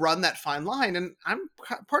sort of run that fine line, and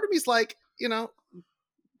part of me's like, get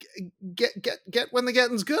when the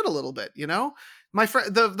getting's good a little bit, my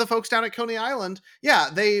friend, the folks down at Coney Island,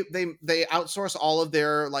 they outsource all of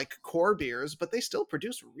their like core beers, but they still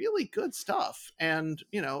produce really good stuff. And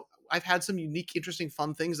I've had some unique, interesting,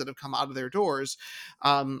 fun things that have come out of their doors.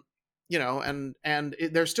 They're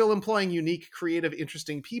still employing unique, creative,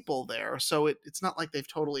 interesting people there. So it's not like they've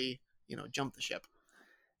totally, jumped the ship.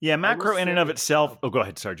 Yeah, Macro in and of itself. Oh, go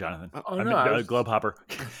ahead. Sorry, Jonathan. Globe Hopper.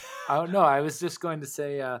 Oh, no, I was just going to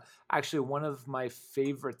say, actually, one of my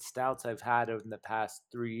favorite stouts I've had in the past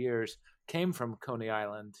 3 years came from Coney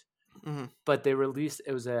Island. Mm-hmm. But they released,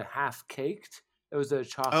 it was a half-caked. It was a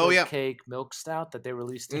chocolate cake milk stout that they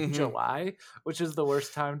released in July, which is the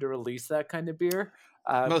worst time to release that kind of beer.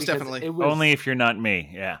 Most definitely. Only if you're not me,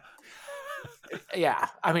 yeah. Yeah,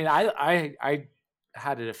 I mean, I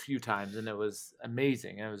had it a few times and it was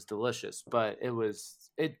amazing and it was delicious, but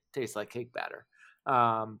it tastes like cake batter.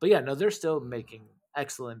 But yeah, no, they're still making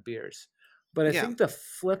excellent beers. But I think the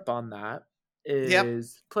flip on that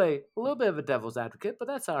is play a little bit of a devil's advocate, but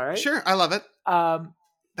that's all right. Sure, I love it.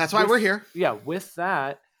 That's why we're here. Yeah, with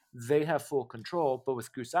that, they have full control. But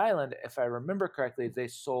with Goose Island, if I remember correctly, they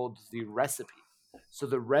sold the recipe. So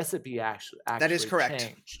the recipe actually that is correct.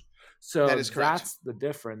 Changed. So that is correct. That's the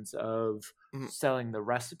difference of selling the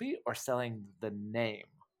recipe or selling the name.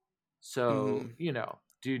 So,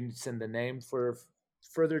 do you send the name for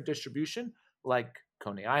further distribution like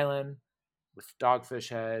Coney Island with Dogfish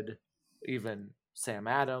Head, even Sam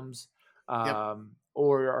Adams?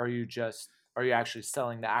 Or are you actually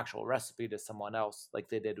selling the actual recipe to someone else like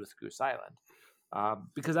they did with Goose Island?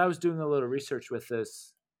 Because I was doing a little research with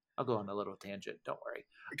this. I'll go on a little tangent. Don't worry.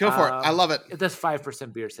 Go for it. I love it. This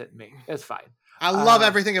 5% beer's hitting me. It's fine. I love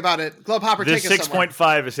everything about it. Globe Hopper, take us somewhere. This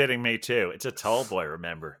 6.5 is hitting me too. It's a tall boy,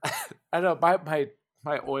 remember. I know.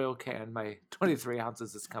 My oil can, my 23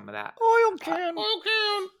 ounces is coming out. Oil can.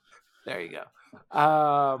 There you go.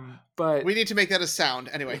 But we need to make that a sound.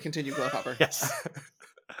 Anyway, continue, Globe Hopper. Yes.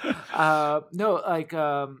 No, like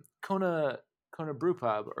Kona Brew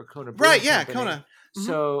Pub or Kona Brew Right, yeah, Company. Kona. Mm-hmm.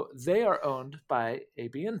 So they are owned by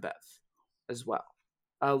AB InBev as well.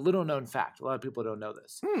 A little known fact. A lot of people don't know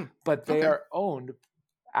this. But they are owned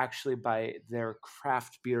actually by their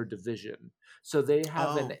craft beer division. So they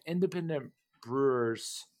have an independent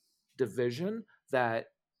brewers division that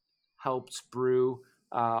helps brew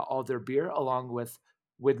all their beer along with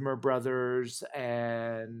Widmer Brothers,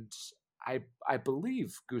 and I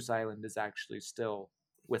believe Goose Island is actually still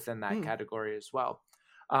within that category as well.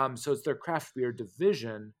 So it's their craft beer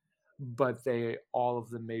division, but all of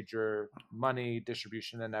the major money,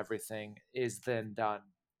 distribution, and everything is then done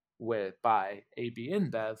by AB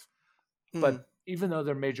InBev. But even though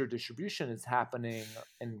their major distribution is happening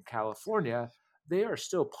in California, they are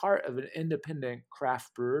still part of an independent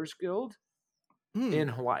craft brewers guild in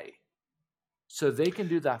Hawaii. So they can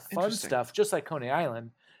do that fun stuff, just like Coney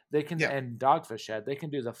Island. They can, and Dogfish Head, they can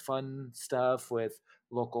do the fun stuff with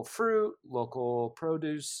local fruit, local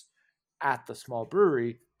produce at the small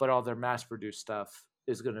brewery, but all their mass-produced stuff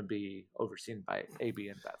is going to be overseen by AB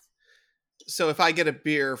InBev. So if I get a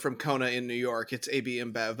beer from Kona in New York, it's AB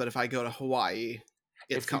InBev, but if I go to Hawaii,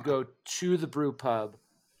 it's Kona. If you go to the brew pub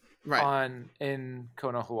in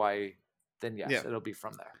Kona, Hawaii, then yes, it'll be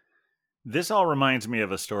from there. This all reminds me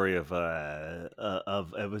of a story of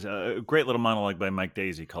it was a great little monologue by Mike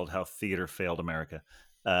Daisey called "How Theater Failed America,"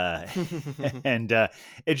 and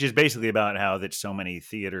it's just basically about how that so many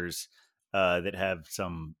theaters that have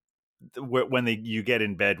when you get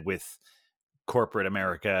in bed with corporate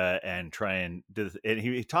America and try and do, and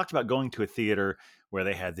he talked about going to a theater where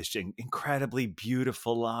they had this incredibly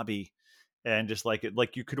beautiful lobby. And just like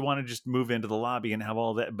you could want to just move into the lobby and have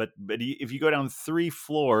all that, but if you go down 3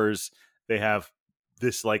 floors, they have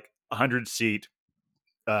this like 100-seat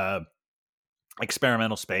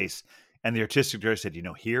experimental space, and the artistic director said,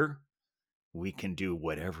 here we can do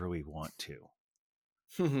whatever we want to.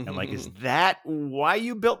 I'm like, is that why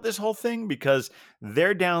you built this whole thing? Because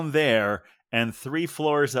they're down there, and 3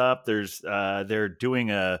 floors up, they're doing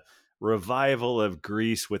a revival of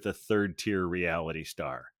Grease with a 3rd-tier reality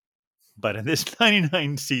star. But in this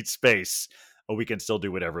 99-seat space, we can still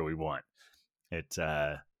do whatever we want. It's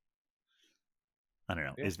I don't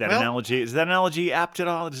know. Yeah. Is that analogy apt at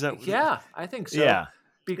all? Is that? Yeah, I think so. Yeah,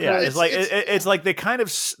 because it's like they kind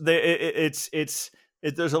of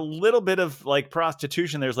there's a little bit of like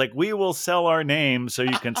prostitution. There's like, we will sell our name so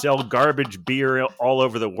you can sell garbage beer all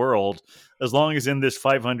over the world, as long as in this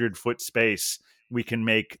 500-foot space we can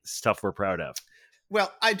make stuff we're proud of.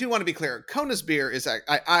 Well, I do want to be clear. Kona's beer is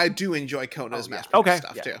I do enjoy Kona's mass-produced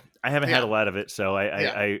stuff too. I haven't had a lot of it, so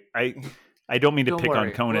I don't mean to pick on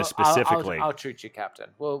Kona specifically. I'll treat you, Captain.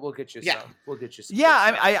 We'll get you some. We'll get you some.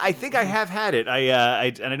 Yeah, I think I have had it. I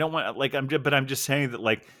don't want like I'm just saying that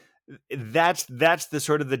like that's the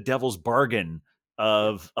sort of the devil's bargain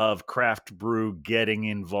of craft brew getting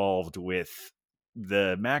involved with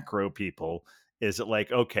the macro people. Is it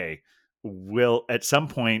like, okay, at some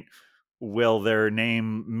point will their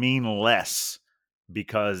name mean less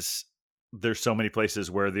because there's so many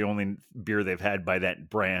places where the only beer they've had by that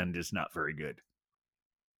brand is not very good?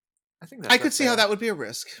 I think I could see how that would be a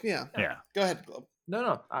risk. Yeah. Go ahead, Globe.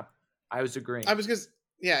 No, I was agreeing. I think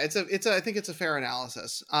it's a fair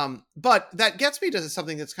analysis. But that gets me to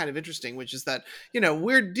something that's kind of interesting, which is that,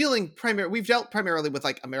 we've dealt primarily with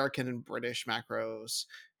like American and British macros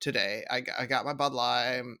today. I got my Bud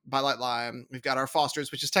Light Lime. We've got our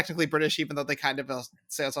Foster's, which is technically British, even though they kind of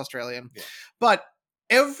say it's Australian. Yeah. But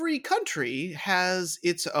every country has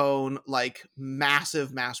its own like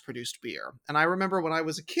massive mass-produced beer. And I remember when I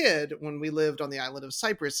was a kid, when we lived on the island of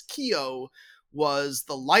Cyprus, Kio was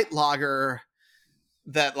the light lager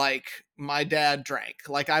that like my dad drank.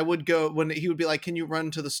 Like I would go when he would be like, can you run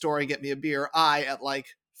to the store and get me a beer? I, at like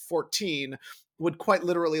 14, would quite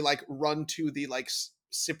literally like run to the like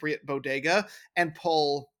Cypriot bodega and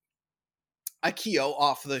pull a Kio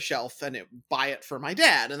off the shelf and buy it for my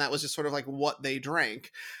dad. And that was just sort of like what they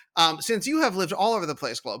drank. Since you have lived all over the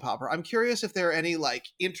place, Globe Hopper, I'm curious if there are any like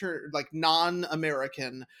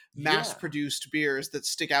non-American mass-produced beers that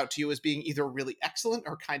stick out to you as being either really excellent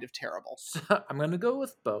or kind of terrible. So I'm going to go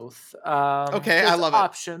with both. Okay, I love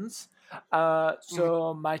options.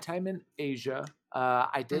 So my time in Asia,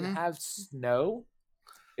 I did have snow.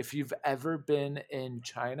 If you've ever been in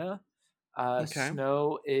China,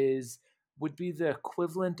 snow would be the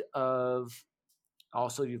equivalent of,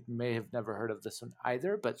 also you may have never heard of this one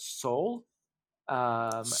either, but Sol.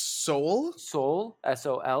 Sol? Sol,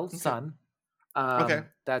 S-O-L, okay. sun.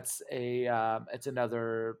 That's it's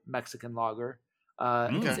another Mexican lager.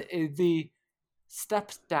 It's the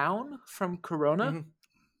steps down from Corona.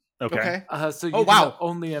 Mm-hmm. Okay. So you can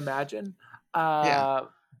only imagine.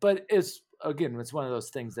 But it's one of those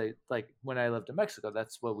things that, like, when I lived in Mexico,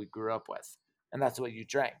 that's what we grew up with, and that's what you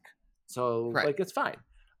drank. So like it's fine.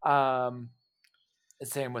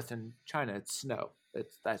 Same within China, it's snow.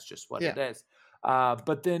 That's just what it is.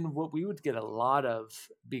 But then what we would get a lot of,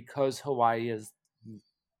 because Hawaii is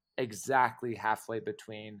exactly halfway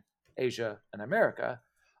between Asia and America,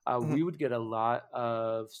 we would get a lot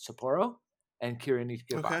of Sapporo and Kirin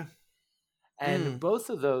Ichiban. Okay. And both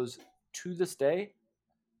of those, to this day,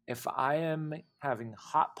 if I am having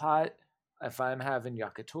hot pot, if I'm having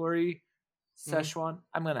yakitori, Szechuan,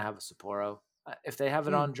 I'm going to have a Sapporo. If they have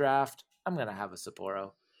it on draft, I'm going to have a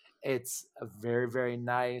Sapporo. It's a very, very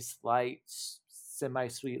nice, light,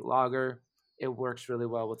 semi-sweet lager. It works really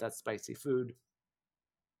well with that spicy food.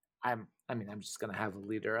 I'm just going to have a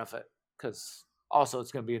liter of it, because also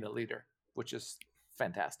it's going to be in a liter, which is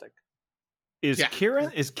fantastic. Is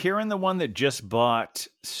Kirin the one that just bought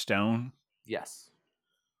Stone? Yes.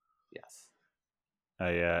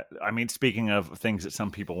 I mean, speaking of things that some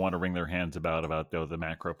people want to wring their hands about though, the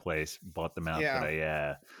macro place bought them out.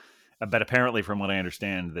 Yeah. But apparently, from what I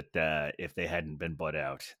understand, that if they hadn't been bought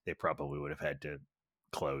out, they probably would have had to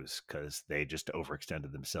close because they just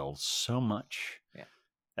overextended themselves so much.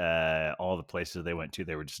 Yeah. All the places they went to,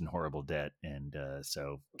 they were just in horrible debt, and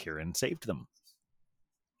so Kirin saved them.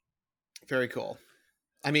 Very cool.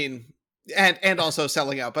 I mean, and also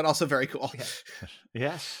selling out, but also very cool. Yeah.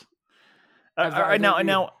 Yes. Now,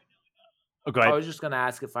 oh, go ahead. I was just going to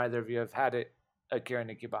ask if either of you have had it at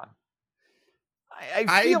Kirin Ichiban.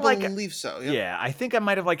 I believe so. Yeah, I think I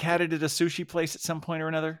might have had it at a sushi place at some point or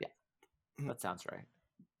another. Yeah, that sounds right.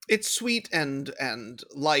 It's sweet and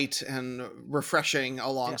light and refreshing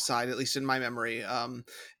alongside, at least in my memory,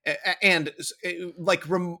 and like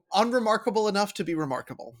unremarkable enough to be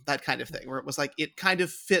remarkable. That kind of thing, where it was like it kind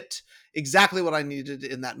of fit exactly what I needed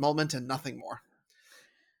in that moment and nothing more.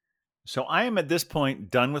 So I am at this point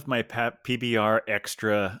done with my PBR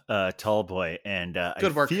extra tall boy, and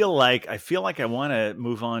Good work. feel like I want to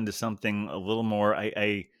move on to something a little more.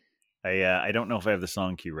 I don't know if I have the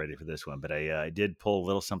song cue ready for this one, but I did pull a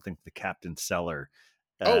little something from the Captain Cellar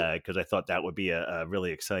because I thought that would be a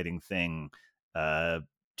really exciting thing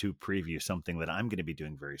to preview something that I'm going to be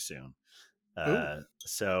doing very soon.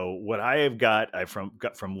 So what I have got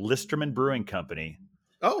from Listerman Brewing Company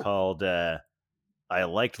called I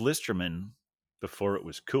Liked Listerman Before It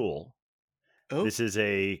Was Cool. This is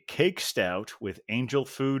a cake stout with angel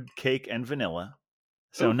food, cake, and vanilla.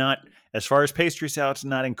 So not, as far as pastry stouts,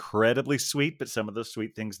 not incredibly sweet, but some of those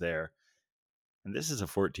sweet things there. And this is a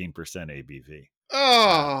 14% ABV.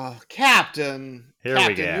 Oh, Captain! Here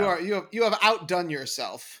Captain, we go. you have outdone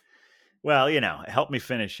yourself. Well, help me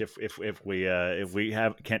finish if we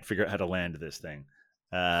can't figure out how to land this thing.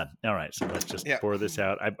 All right, so let's just pour this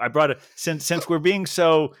out. I brought it since we're being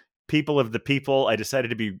so people of the people. I decided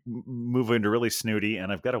to be moving to really snooty,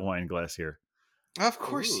 and I've got a wine glass here. Of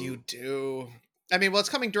course you do. I mean, well, it's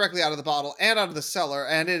coming directly out of the bottle and out of the cellar,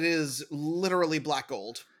 and it is literally black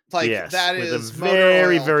gold. Yes, that with is a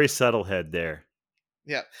very, very subtle head there.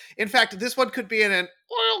 Yeah. In fact, this one could be in an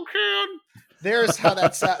oil can. There's how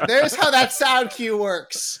that sound cue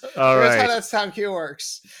works. There's how that sound cue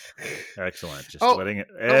works. Excellent. Just letting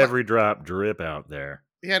every drop drip out there.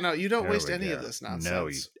 Yeah, no, you don't waste any of this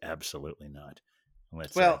nonsense. No, absolutely not.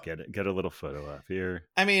 Let's get a little photo up here.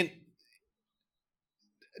 I mean,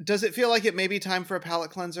 does it feel like it may be time for a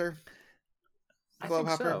palate cleanser? I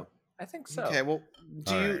think so. Okay, well,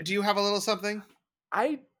 do you have a little something?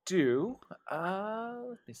 I do.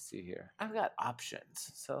 Let me see here. I've got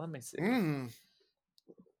options, so let me see.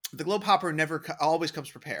 The Globe Hopper always comes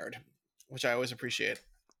prepared, which I always appreciate.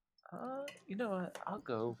 You know what? I'll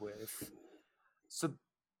go with. So,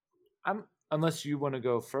 unless you want to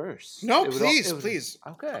go first. No, please.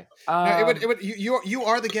 Okay. You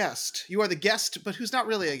are the guest. You are the guest, but who's not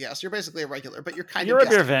really a guest. You're basically a regular, but you're kind of. You're a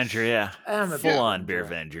beer venger, yeah. I'm a full-on beer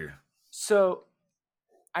venger. So,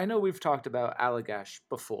 I know we've talked about Allagash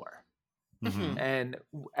before, and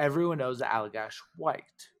everyone knows Allagash White.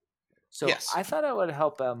 So I thought I would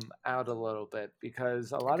help them out a little bit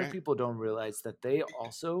because a lot of people don't realize that they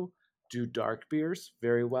also do dark beers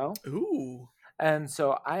very well. Ooh. And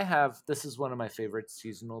so this is one of my favorite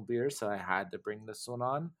seasonal beers, so I had to bring this one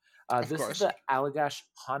on. This is the Allagash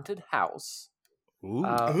Haunted House. Ooh.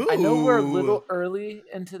 I know we're a little early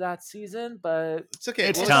into that season, but it's okay.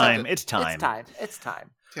 It's time.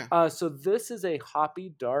 Yeah. So this is a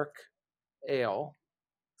hoppy dark ale.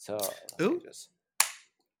 So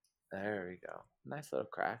there we go. Nice little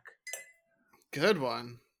crack. Good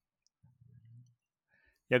one.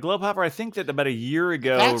 Yeah, Globe Hopper, I think that about a year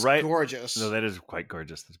ago, That's gorgeous. No, that is quite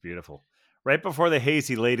gorgeous. That's beautiful. Right before the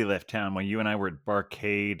Hazy Lady left town, when you and I were at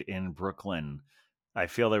Barcade in Brooklyn, I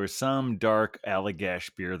feel there was some dark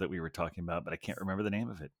Allagash beer that we were talking about, but I can't remember the name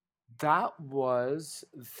of it. That was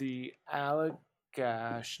the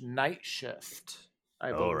Allagash Night Shift,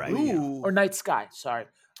 I believe. Right. Or Night Sky, sorry.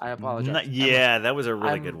 I apologize. That was a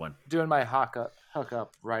really good one. Doing my hook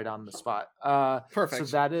up right on the spot. Perfect.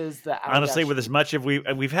 So that is the Allagash. Honestly, with as much as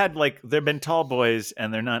we've had, there've been tall boys,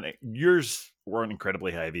 and they're not. Yours weren't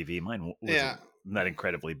incredibly high ABV. Mine was not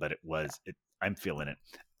incredibly, but it was. I'm feeling it.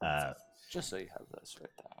 Just so you have this right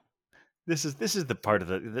there. This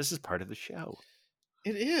is part of the show.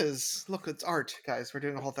 It is. Look, it's art, guys. We're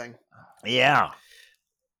doing a whole thing. Yeah.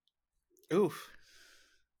 Oof.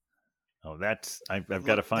 Oh, I've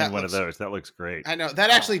got to find one of those. That looks great. I know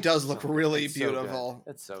that actually does look really beautiful.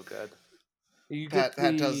 It's so good. You get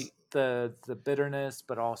the bitterness,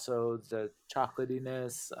 but also the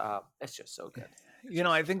chocolatiness. It's just so good.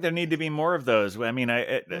 I think there need to be more of those. I mean,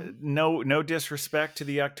 no disrespect to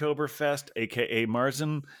the Oktoberfest, aka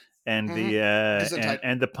Marzen, and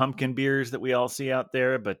the pumpkin beers that we all see out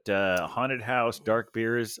there, but haunted house, dark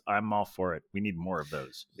beers, I'm all for it. We need more of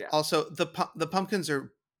those. Yeah. Also, the pumpkins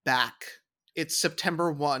are back. It's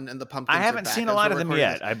September 1 and the pumpkins I haven't seen a lot of them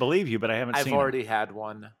yet. I believe you, but I haven't seen them. I've already had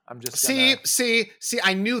one. I'm just See,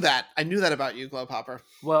 I knew that. I knew that about you, Globe Hopper.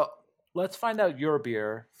 Well, let's find out your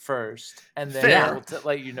beer first, and then I will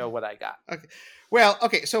let you know what I got. Okay. Well,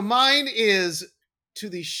 okay, so mine is, to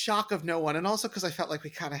the shock of no one, and also because I felt like we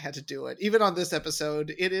kind of had to do it, even on this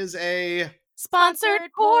episode, it is a sponsored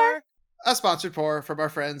pour. A sponsored pour from our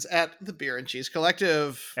friends at the Beer and Cheese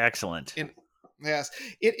Collective. Excellent. Yes,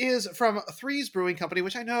 it is from Threes Brewing Company,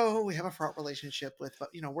 which I know we have a fraught relationship with, but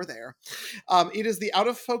we're there. It is the Out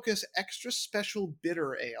of Focus Extra Special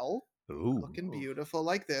Bitter Ale. Ooh. Looking beautiful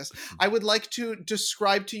like this. I would like to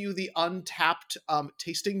describe to you the untapped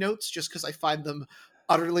tasting notes, just because I find them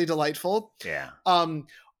utterly delightful. Yeah.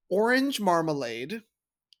 Orange marmalade,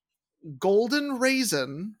 golden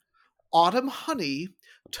raisin, autumn honey,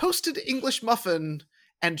 toasted English muffin,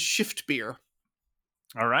 and shift beer.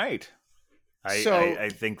 All right. I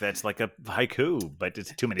think that's like a haiku, but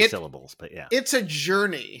it's too many syllables. But yeah, it's a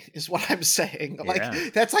journey, is what I'm saying.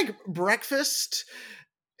 Like that's like breakfast.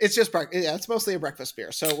 It's just breakfast. Yeah, it's mostly a breakfast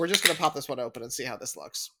beer. So we're just gonna pop this one open and see how this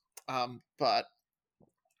looks. But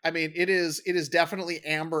I mean, it is definitely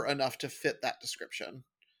amber enough to fit that description.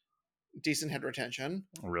 Decent head retention.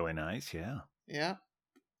 Really nice. Yeah. Yeah.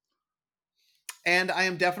 And I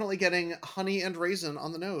am definitely getting honey and raisin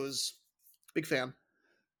on the nose. Big fan.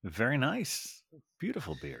 Very nice.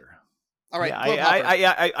 Beautiful beer. All right.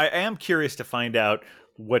 Yeah, I am curious to find out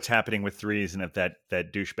what's happening with Threes and if that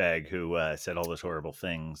douchebag who said all those horrible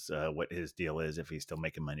things, what his deal is, if he's still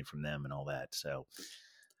making money from them and all that. So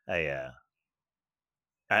I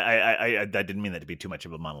didn't mean that to be too much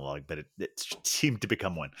of a monologue, but it seemed to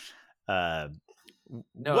become one. No,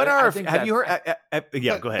 have you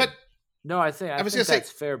heard? Go ahead. No, I think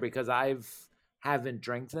that's fair because haven't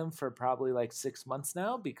drank them for probably like 6 months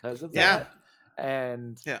now because of that.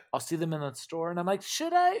 And I'll see them in the store and I'm like,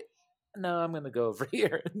 should I? No, I'm going to go over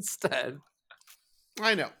here instead.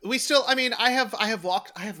 I know. I have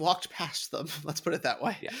walked past them. Let's put it that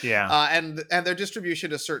way. Yeah. And their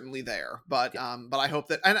distribution is certainly there, but I hope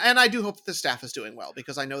that, and I do hope that the staff is doing well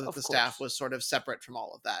because I know that staff was sort of separate from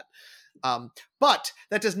all of that. But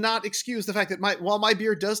that does not excuse the fact that while my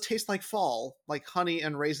beer does taste like fall, like honey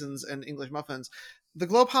and raisins and English muffins, the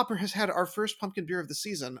Globe Hopper has had our first pumpkin beer of the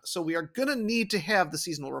season, so we are going to need to have the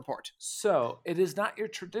seasonal report. So it is not your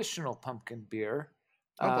traditional pumpkin beer,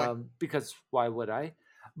 because why would I?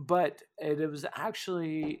 But it was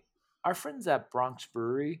actually our friends at Bronx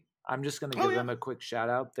Brewery. I'm just going to give them a quick shout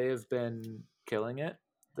out. They have been killing it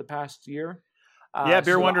the past year.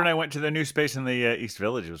 Beer Wonder and I went to the new space in the East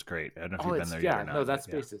Village. It was great. I don't know if you've been there yet or not. No, that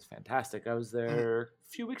space is fantastic. I was there a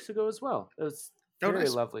few weeks ago as well. It was a very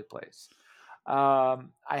lovely place. I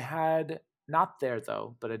had, not there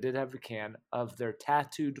though, but I did have a can of their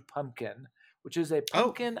Tattooed Pumpkin, which is a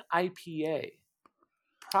pumpkin IPA.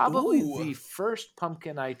 Probably the first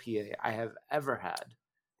pumpkin IPA I have ever had.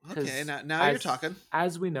 Okay, now you're talking.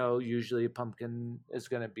 As we know, usually a pumpkin is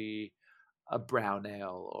going to be a brown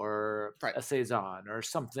ale or a saison or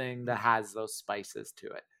something that has those spices to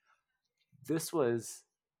it. This was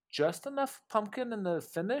just enough pumpkin in the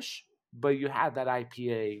finish, but you had that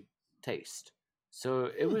IPA taste. So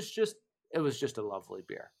it was just a lovely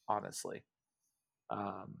beer, honestly.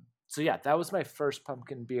 So yeah, that was my first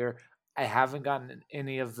pumpkin beer. I haven't gotten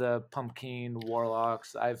any of the pumpkin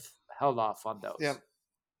warlocks. I've held off on those. Yeah.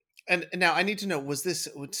 And now I need to know, was this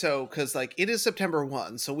so, because like it is September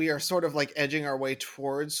 1, so we are sort of like edging our way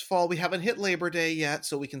towards fall. We haven't hit Labor Day yet,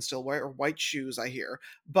 so we can still wear white shoes, I hear.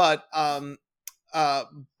 But I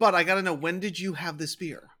gotta know, when did you have this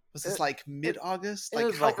beer? Was this like mid-August?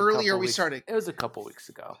 Like how early are we starting? It was a couple weeks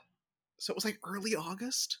ago. So it was like early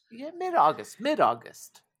August? Yeah,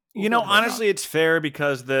 mid-August. You know, honestly, it's fair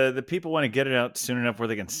because the people want to get it out soon enough where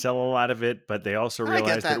they can sell a lot of it, but they also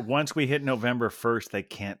realize that once we hit November 1st, they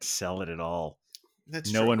can't sell it at all.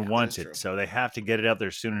 No one wants it, so they have to get it out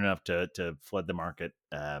there soon enough to flood the market.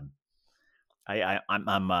 I'm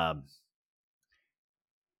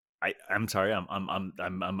sorry.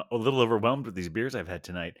 I'm a little overwhelmed with these beers I've had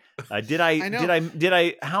tonight. I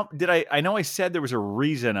know I said there was a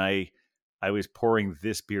reason I was pouring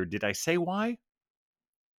this beer. Did I say why?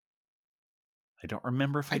 I don't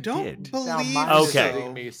remember if I did. Don't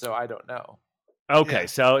believe me, so I don't know. Okay,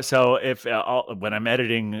 so if when I'm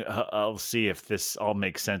editing, I'll see if this all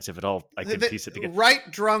makes sense. If it all, I can piece it together. Write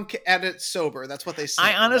drunk, edit sober. That's what they say.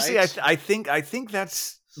 I honestly, right? I think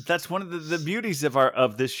that's one of the beauties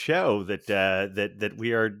of this show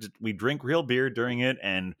that we drink real beer during it,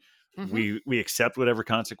 and we accept whatever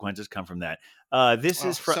consequences come from that. This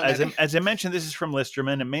is from as I mentioned, this is from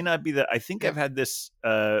Listerman. It may not be that I think I've had this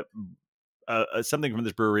something from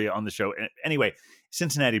this brewery on the show. Anyway,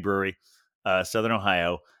 Cincinnati Brewery, Southern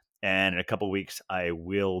Ohio. And in a couple of weeks, I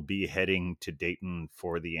will be heading to Dayton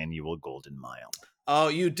for the annual Golden Mile. Oh,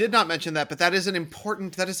 you did not mention that, but that is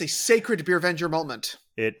a sacred Beer Venger moment.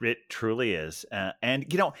 It truly is. And,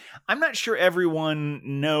 you know, I'm not sure everyone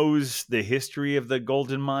knows the history of the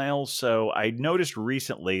Golden Mile. So I noticed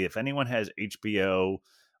recently, if anyone has HBO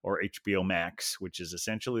or HBO Max, which is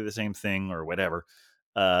essentially the same thing or whatever,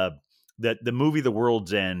 that the movie The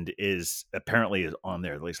World's End is apparently on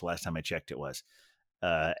there. At least the last time I checked, it was.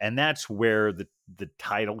 And that's where the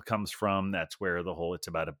title comes from. That's where it's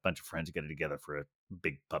about a bunch of friends getting together for a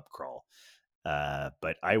big pub crawl.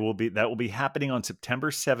 But that will be happening on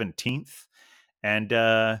September 17th. And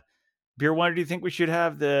Beer Wonder, do you think we should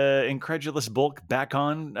have the Incredulous Bulk back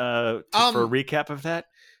on for a recap of that?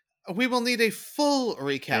 We will need a full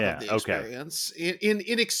recap of the experience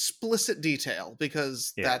in explicit detail,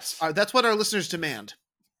 because that's what our listeners demand.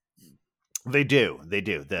 They do.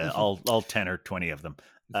 All 10 or 20 of them.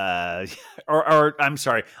 Or I'm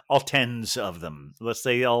sorry, all tens of them. Let's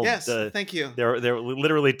say all. Yes, thank you. There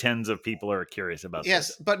literally tens of people are curious about this.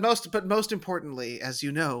 Yes, but most importantly, as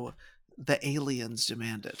you know, the aliens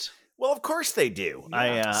demand it. Well, of course they do.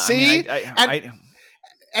 Yeah. See,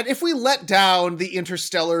 and if we let down the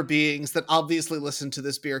interstellar beings that obviously listen to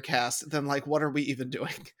this beer cast, then like, what are we even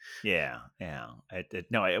doing? Yeah.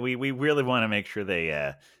 No, we really want to make sure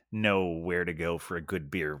they know where to go for a good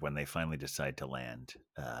beer when they finally decide to land.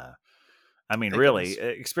 Really,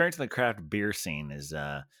 experiencing the craft beer scene is,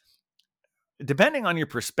 depending on your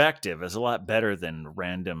perspective, is a lot better than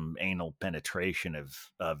random anal penetration of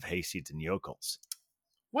hayseeds and yokels.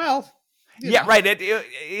 Well, yeah, right.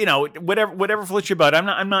 Whatever floats your boat.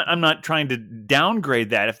 I'm not trying to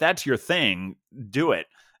downgrade that. If that's your thing, do it.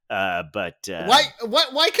 But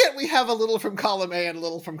why can't we have a little from column A and a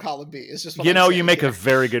little from column B? Is just what you make a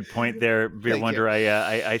very good point there, Beer Wonder.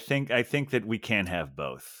 I think that we can have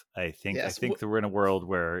both. I think that we're in a world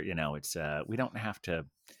where it's we don't have to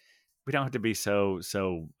be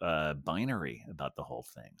so binary about the whole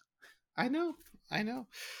thing. I know.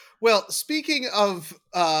 Well, speaking of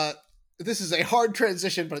this is a hard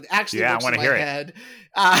transition, but it actually works in my head.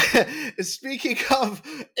 Speaking of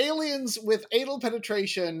aliens with anal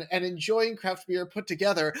penetration and enjoying craft beer put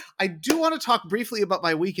together, I do want to talk briefly about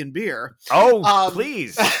my week in beer. Oh,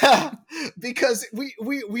 please. Because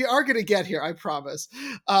we are going to get here, I promise.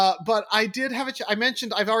 But I did have I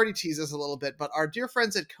mentioned, I've already teased this a little bit, but our dear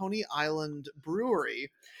friends at Coney Island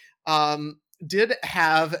Brewery did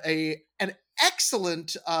have an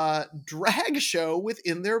excellent drag show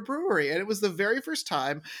within their brewery, and it was the very first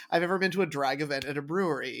time I've ever been to a drag event at a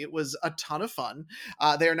brewery. It was a ton of fun.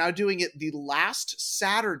 They are now doing it the last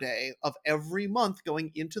Saturday of every month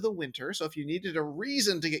going into the winter, so if you needed a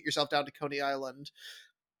reason to get yourself down to Coney Island,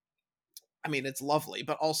 I mean, it's lovely,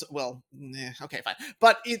 but also, okay, fine.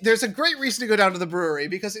 But there's a great reason to go down to the brewery,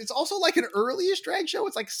 because it's also like an early-ish drag show.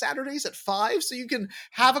 It's like Saturdays at 5, so you can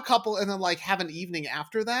have a couple and then like have an evening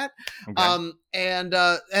after that. Okay.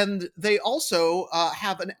 And they also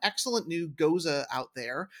have an excellent new Goza out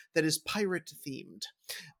there that is pirate themed.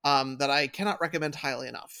 That I cannot recommend highly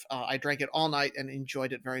enough. I drank it all night and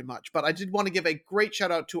enjoyed it very much. But I did want to give a great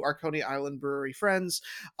shout out to our Coney Island Brewery friends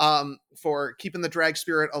for keeping the drag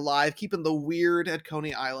spirit alive, keeping the weird at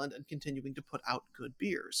Coney Island, and continuing to put out good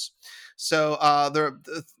beers. So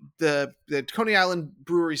the Coney Island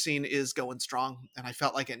brewery scene is going strong, and I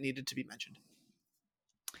felt like it needed to be mentioned.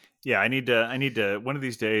 Yeah, I need to. One of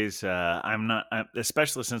these days,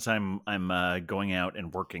 especially since I'm going out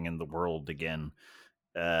and working in the world again.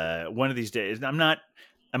 One of these days, I'm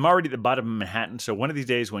already at the bottom of Manhattan. So one of these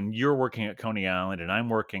days, when you're working at Coney Island and I'm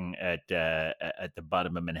working at the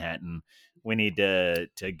bottom of Manhattan, we need to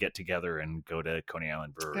get together and go to Coney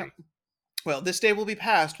Island Brewery. Yeah. Well, this day will be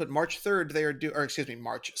passed, but September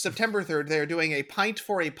 3rd, they are doing a pint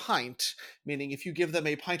for a pint, meaning if you give them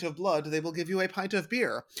a pint of blood, they will give you a pint of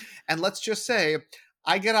beer. And let's just say,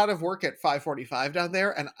 I get out of work at 5:45 down there,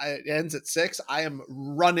 and it ends at 6. I am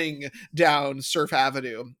running down Surf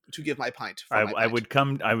Avenue to give my pint. I would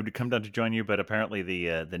come down to join you, but apparently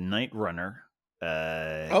the night runner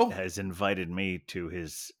has invited me to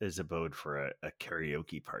his abode for a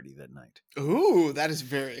karaoke party that night. Ooh, that is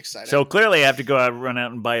very exciting. So clearly I have to go out, run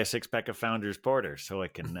out and buy a 6-pack of Founder's Porter so I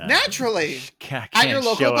can naturally at your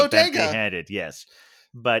local bodega. Empty-handed, yes.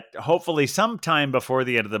 But hopefully sometime before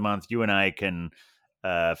the end of the month, you and I can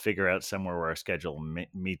figure out somewhere where our schedule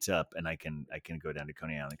meets up, and I can go down to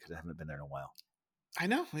Coney Island, because I haven't been there in a while. I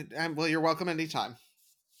know. Well, you're welcome anytime.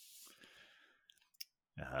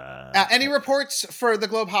 Any reports for the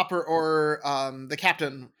Globe Hopper or the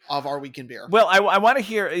captain of our weekend beer? Well, I want to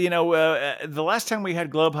hear, the last time we had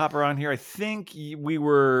Globe Hopper on here, I think we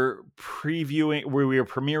were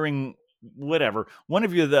premiering whatever, one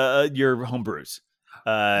of your homebrews,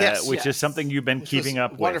 which is something you've been keeping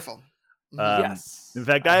up with. Wonderful. Yes. In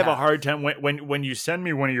fact, I have a hard time when you send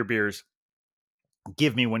me one of your beers,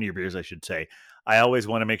 give me one of your beers, I should say. I always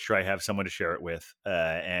want to make sure I have someone to share it with.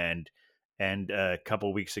 And a couple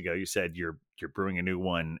of weeks ago, you said you're brewing a new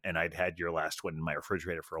one, and I'd had your last one in my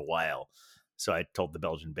refrigerator for a while. So I told the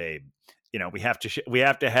Belgian babe, we have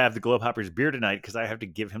to have the Globe Hopper's beer tonight, because I have to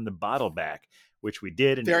give him the bottle back, which we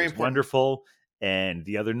did, and it was wonderful. And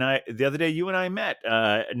the other day, you and I met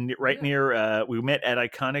near. We met at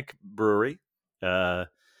Iconic Brewery. I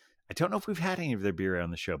don't know if we've had any of their beer on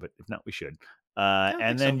the show, but if not, we should.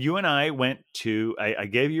 And then you and I went to. I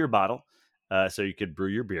gave you your bottle. so you could brew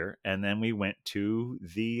your beer. And then we went to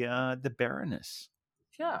the Baroness.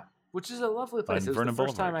 Yeah, which is a lovely place. It was Vernon the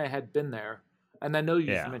first time Boulevard. I had been there, and I know you've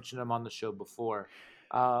Yeah. mentioned them on the show before.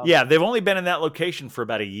 Yeah, they've only been in that location for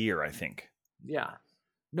about a year, I think. Yeah.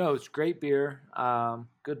 No, it's great beer.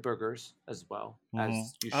 Good burgers as well,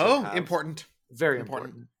 as you should have. Important. Very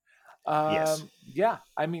important. Yes. Yeah,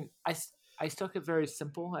 I mean, I stuck it very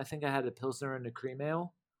simple. I think I had a Pilsner and a cream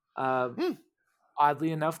ale.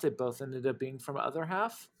 Oddly enough, they both ended up being from Other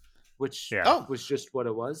Half, which was just what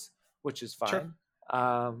it was, which is fine. Sure.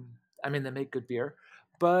 I mean, they make good beer.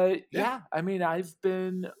 But yeah, I mean, I've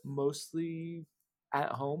been mostly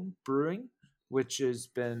at home brewing, which has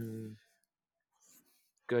been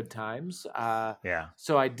good times.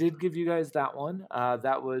 So I did give you guys that one.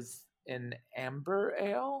 That was an amber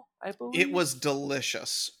ale, I believe. It was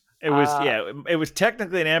delicious. It was it was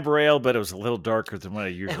technically an amber ale, but it was a little darker than what I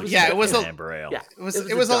usually it was an amber ale. Yeah, it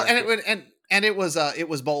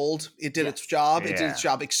was bold. It did its job. It did its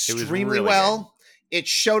job extremely really well. good. It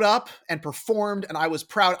showed up and performed, and I was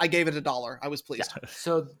proud. I gave it $1. I was pleased. Yeah.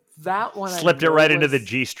 So that one slipped it right into the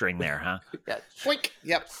G string there, huh? Yeah.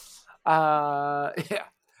 Yep.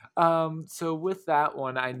 So with that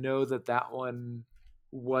one, I know that one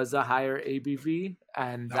was a higher ABV,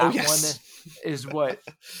 and that one is what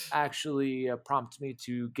actually prompted me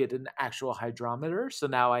to get an actual hydrometer. So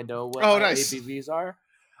now I know what my ABVs are.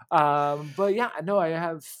 But yeah, no, I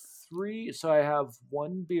have 3. So I have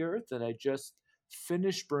one beer that I just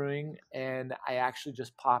finished brewing, and I actually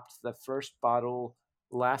just popped the first bottle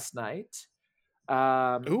last night.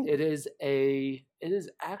 It is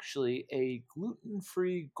actually a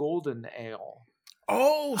gluten-free golden ale.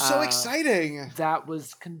 Oh, so exciting! That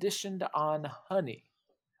was conditioned on honey,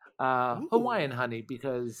 Hawaiian honey,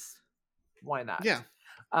 because why not? Yeah.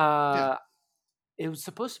 It was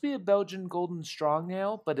supposed to be a Belgian golden strong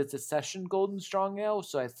ale, but it's a session golden strong ale,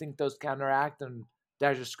 so I think those counteract, and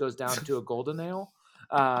that just goes down to a golden ale.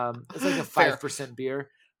 It's like a 5%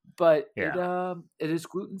 beer, but it is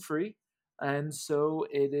gluten-free, and so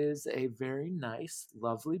it is a very nice,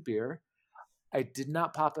 lovely beer. I did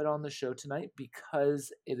not pop it on the show tonight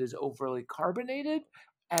because it is overly carbonated,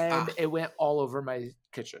 and it went all over my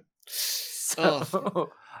kitchen. So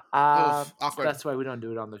awkward. That's why we don't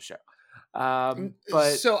do it on the show.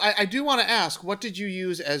 But so I do want to ask, what did you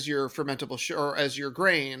use as your fermentable or as your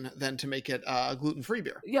grain then to make it gluten-free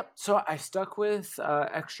beer? Yep. So I stuck with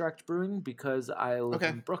Extract Brewing because I live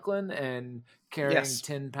in Brooklyn, and carrying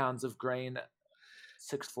 10 pounds of grain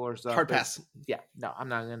 6 floors up. Hard pass. Yeah, no, I'm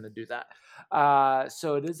not going to do that.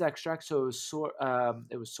 So it is extract. So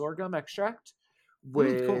it was sorghum extract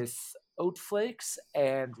with oat flakes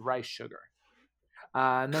and rice sugar.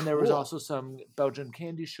 And then there was also some Belgian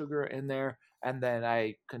candy sugar in there. And then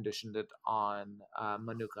I conditioned it on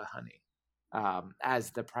Manuka honey as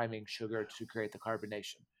the priming sugar to create the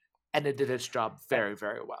carbonation. And it did its job very,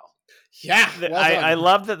 very well. Yeah, I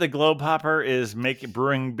love that the Globe Hopper is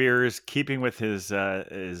brewing beers, keeping with his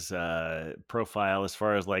profile as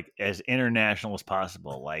far as like as international as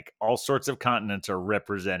possible. Like all sorts of continents are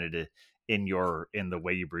represented in the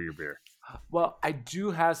way you brew your beer. Well, I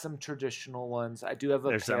do have some traditional ones. I do have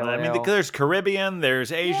a pale ale. I mean, there's Caribbean,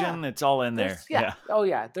 there's Asian. It's all in there. Yeah. Oh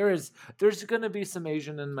yeah, there's going to be some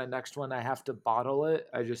Asian in my next one. I have to bottle it.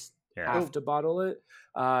 I just have to bottle it.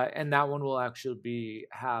 And that one will actually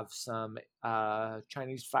have some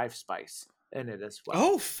Chinese 5-spice in it as well.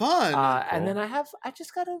 Oh, fun! And then I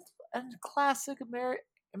just got a classic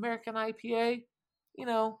American IPA. You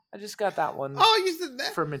know, I just got that one. Oh, you said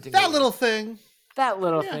that fermenting that little thing. That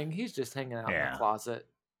little thing. He's just hanging out in the closet.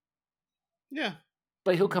 Yeah,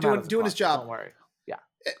 but he'll come out doing his job. Don't worry. Yeah.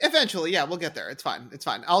 Eventually, we'll get there. It's fine.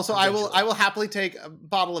 Also, I will happily take a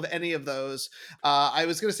bottle of any of those. I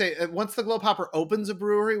was going to say, once the Globe Hopper opens a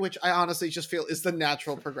brewery, which I honestly just feel is the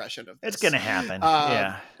natural progression of this. It's going to happen.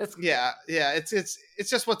 It's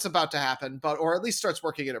just what's about to happen, or at least starts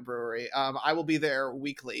working at a brewery. I will be there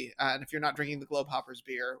weekly, and if you're not drinking the Globe Hopper's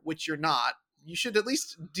beer, which you're not, you should at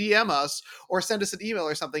least DM us or send us an email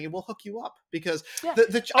or something, and we'll hook you up. Because I feel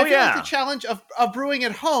like the challenge of brewing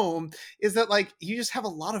at home is that like you just have a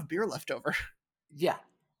lot of beer left over. Yeah,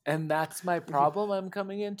 and that's my problem. I'm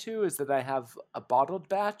coming into is that I have a bottled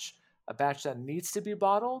batch, a batch that needs to be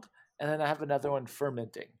bottled, and then I have another one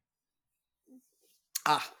fermenting.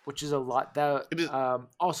 Which is a lot. That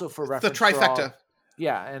also for reference, the trifecta.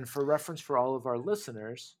 And for reference for all of our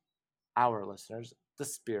listeners.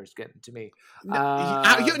 This beer is getting to me. You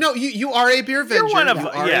are a beer venger. You're one of a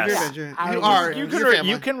beer venger. You are. You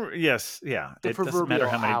can. Yes. Yeah. The it doesn't matter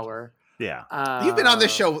how many. Yeah. You've been on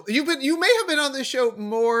this show. You may have been on this show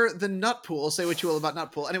more than Nutpool. Say what you will about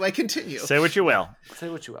Nutpool. Anyway, continue. Say what you will. Say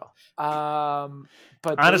what you will.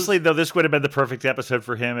 But honestly, though, this would have been the perfect episode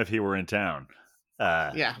for him if he were in town.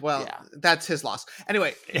 That's his loss.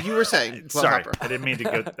 Anyway, you were saying. Sorry, I didn't mean to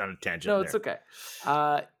go on a tangent. No, it's okay.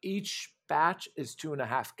 Each batch is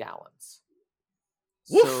 2.5 gallons.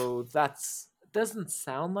 Woof. So doesn't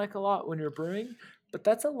sound like a lot when you're brewing, but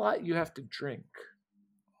that's a lot you have to drink.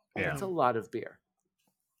 Yeah. That's a lot of beer.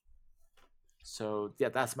 So yeah,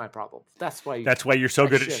 that's my problem. That's why you're so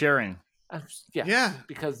good at sharing. Yeah.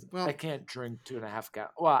 Because I can't drink 2.5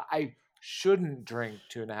 gallons. Well, I shouldn't drink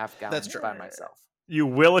 2.5 gallons by myself. You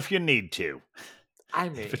will if you need to. I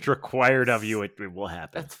mean, if it's required of you, it will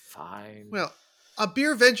happen. That's fine. Well, a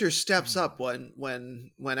beer venture steps up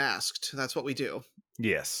when asked. That's what we do.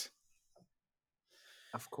 Yes.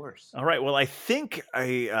 Of course. All right. Well, I think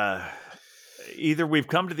either we've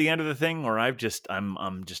come to the end of the thing, or I'm just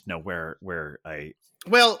nowhere where I.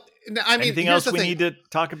 Well, I mean, anything else we need to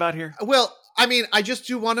talk about here? Well, I mean, I just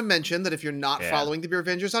do want to mention that if you're not following the Beer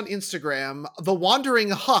Avengers on Instagram, the Wandering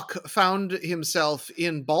Huck found himself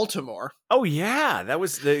in Baltimore. Oh yeah, that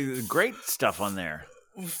was the great stuff on there.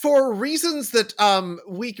 For reasons that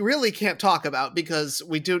we really can't talk about because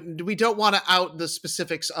we don't want to out the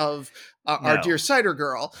specifics of our dear cider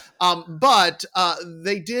girl. But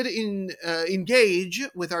they did engage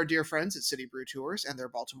with our dear friends at City Brew Tours and their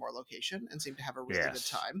Baltimore location and seemed to have a really good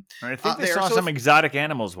time. I think they saw some exotic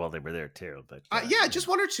animals while they were there too. But just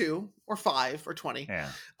 1 or 2 or 5 or 20. Yeah.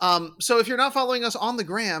 So if you're not following us on the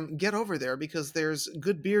gram, get over there because there's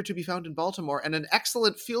good beer to be found in Baltimore and an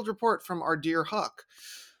excellent field report from our dear Huck,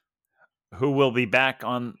 who will be back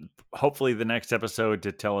on hopefully the next episode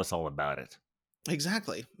to tell us all about it.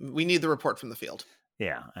 Exactly. We need the report from the field.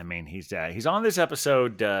 Yeah, I mean he's on this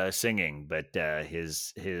episode singing, but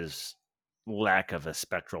his lack of a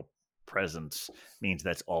spectral presence means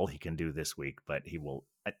that's all he can do this week. But he will.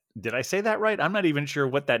 Did I say that right? I'm not even sure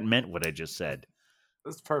what that meant. What I just said.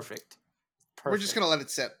 That's perfect. We're just gonna let it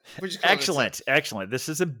sit. Excellent. This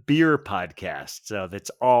is a beer podcast, so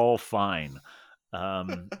that's all fine.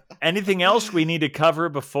 Anything else we need to cover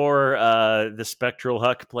before the Spectral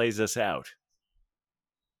Huck plays us out?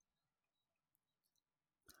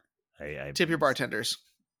 Tip your bartenders.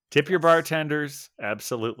 Tip your bartenders,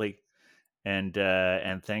 absolutely. And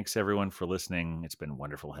thanks everyone for listening. It's been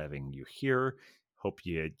wonderful having you here. Hope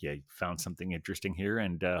you found something interesting here,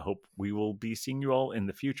 and hope we will be seeing you all in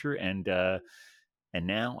the future. And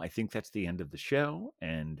now I think that's the end of the show,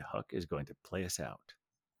 and Huck is going to play us out.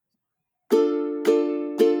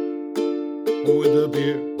 With the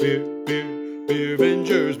beer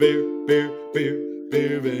Avengers, beer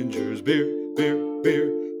Avengers, beer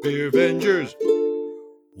Avengers.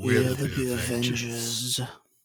 We're the Beer Avengers.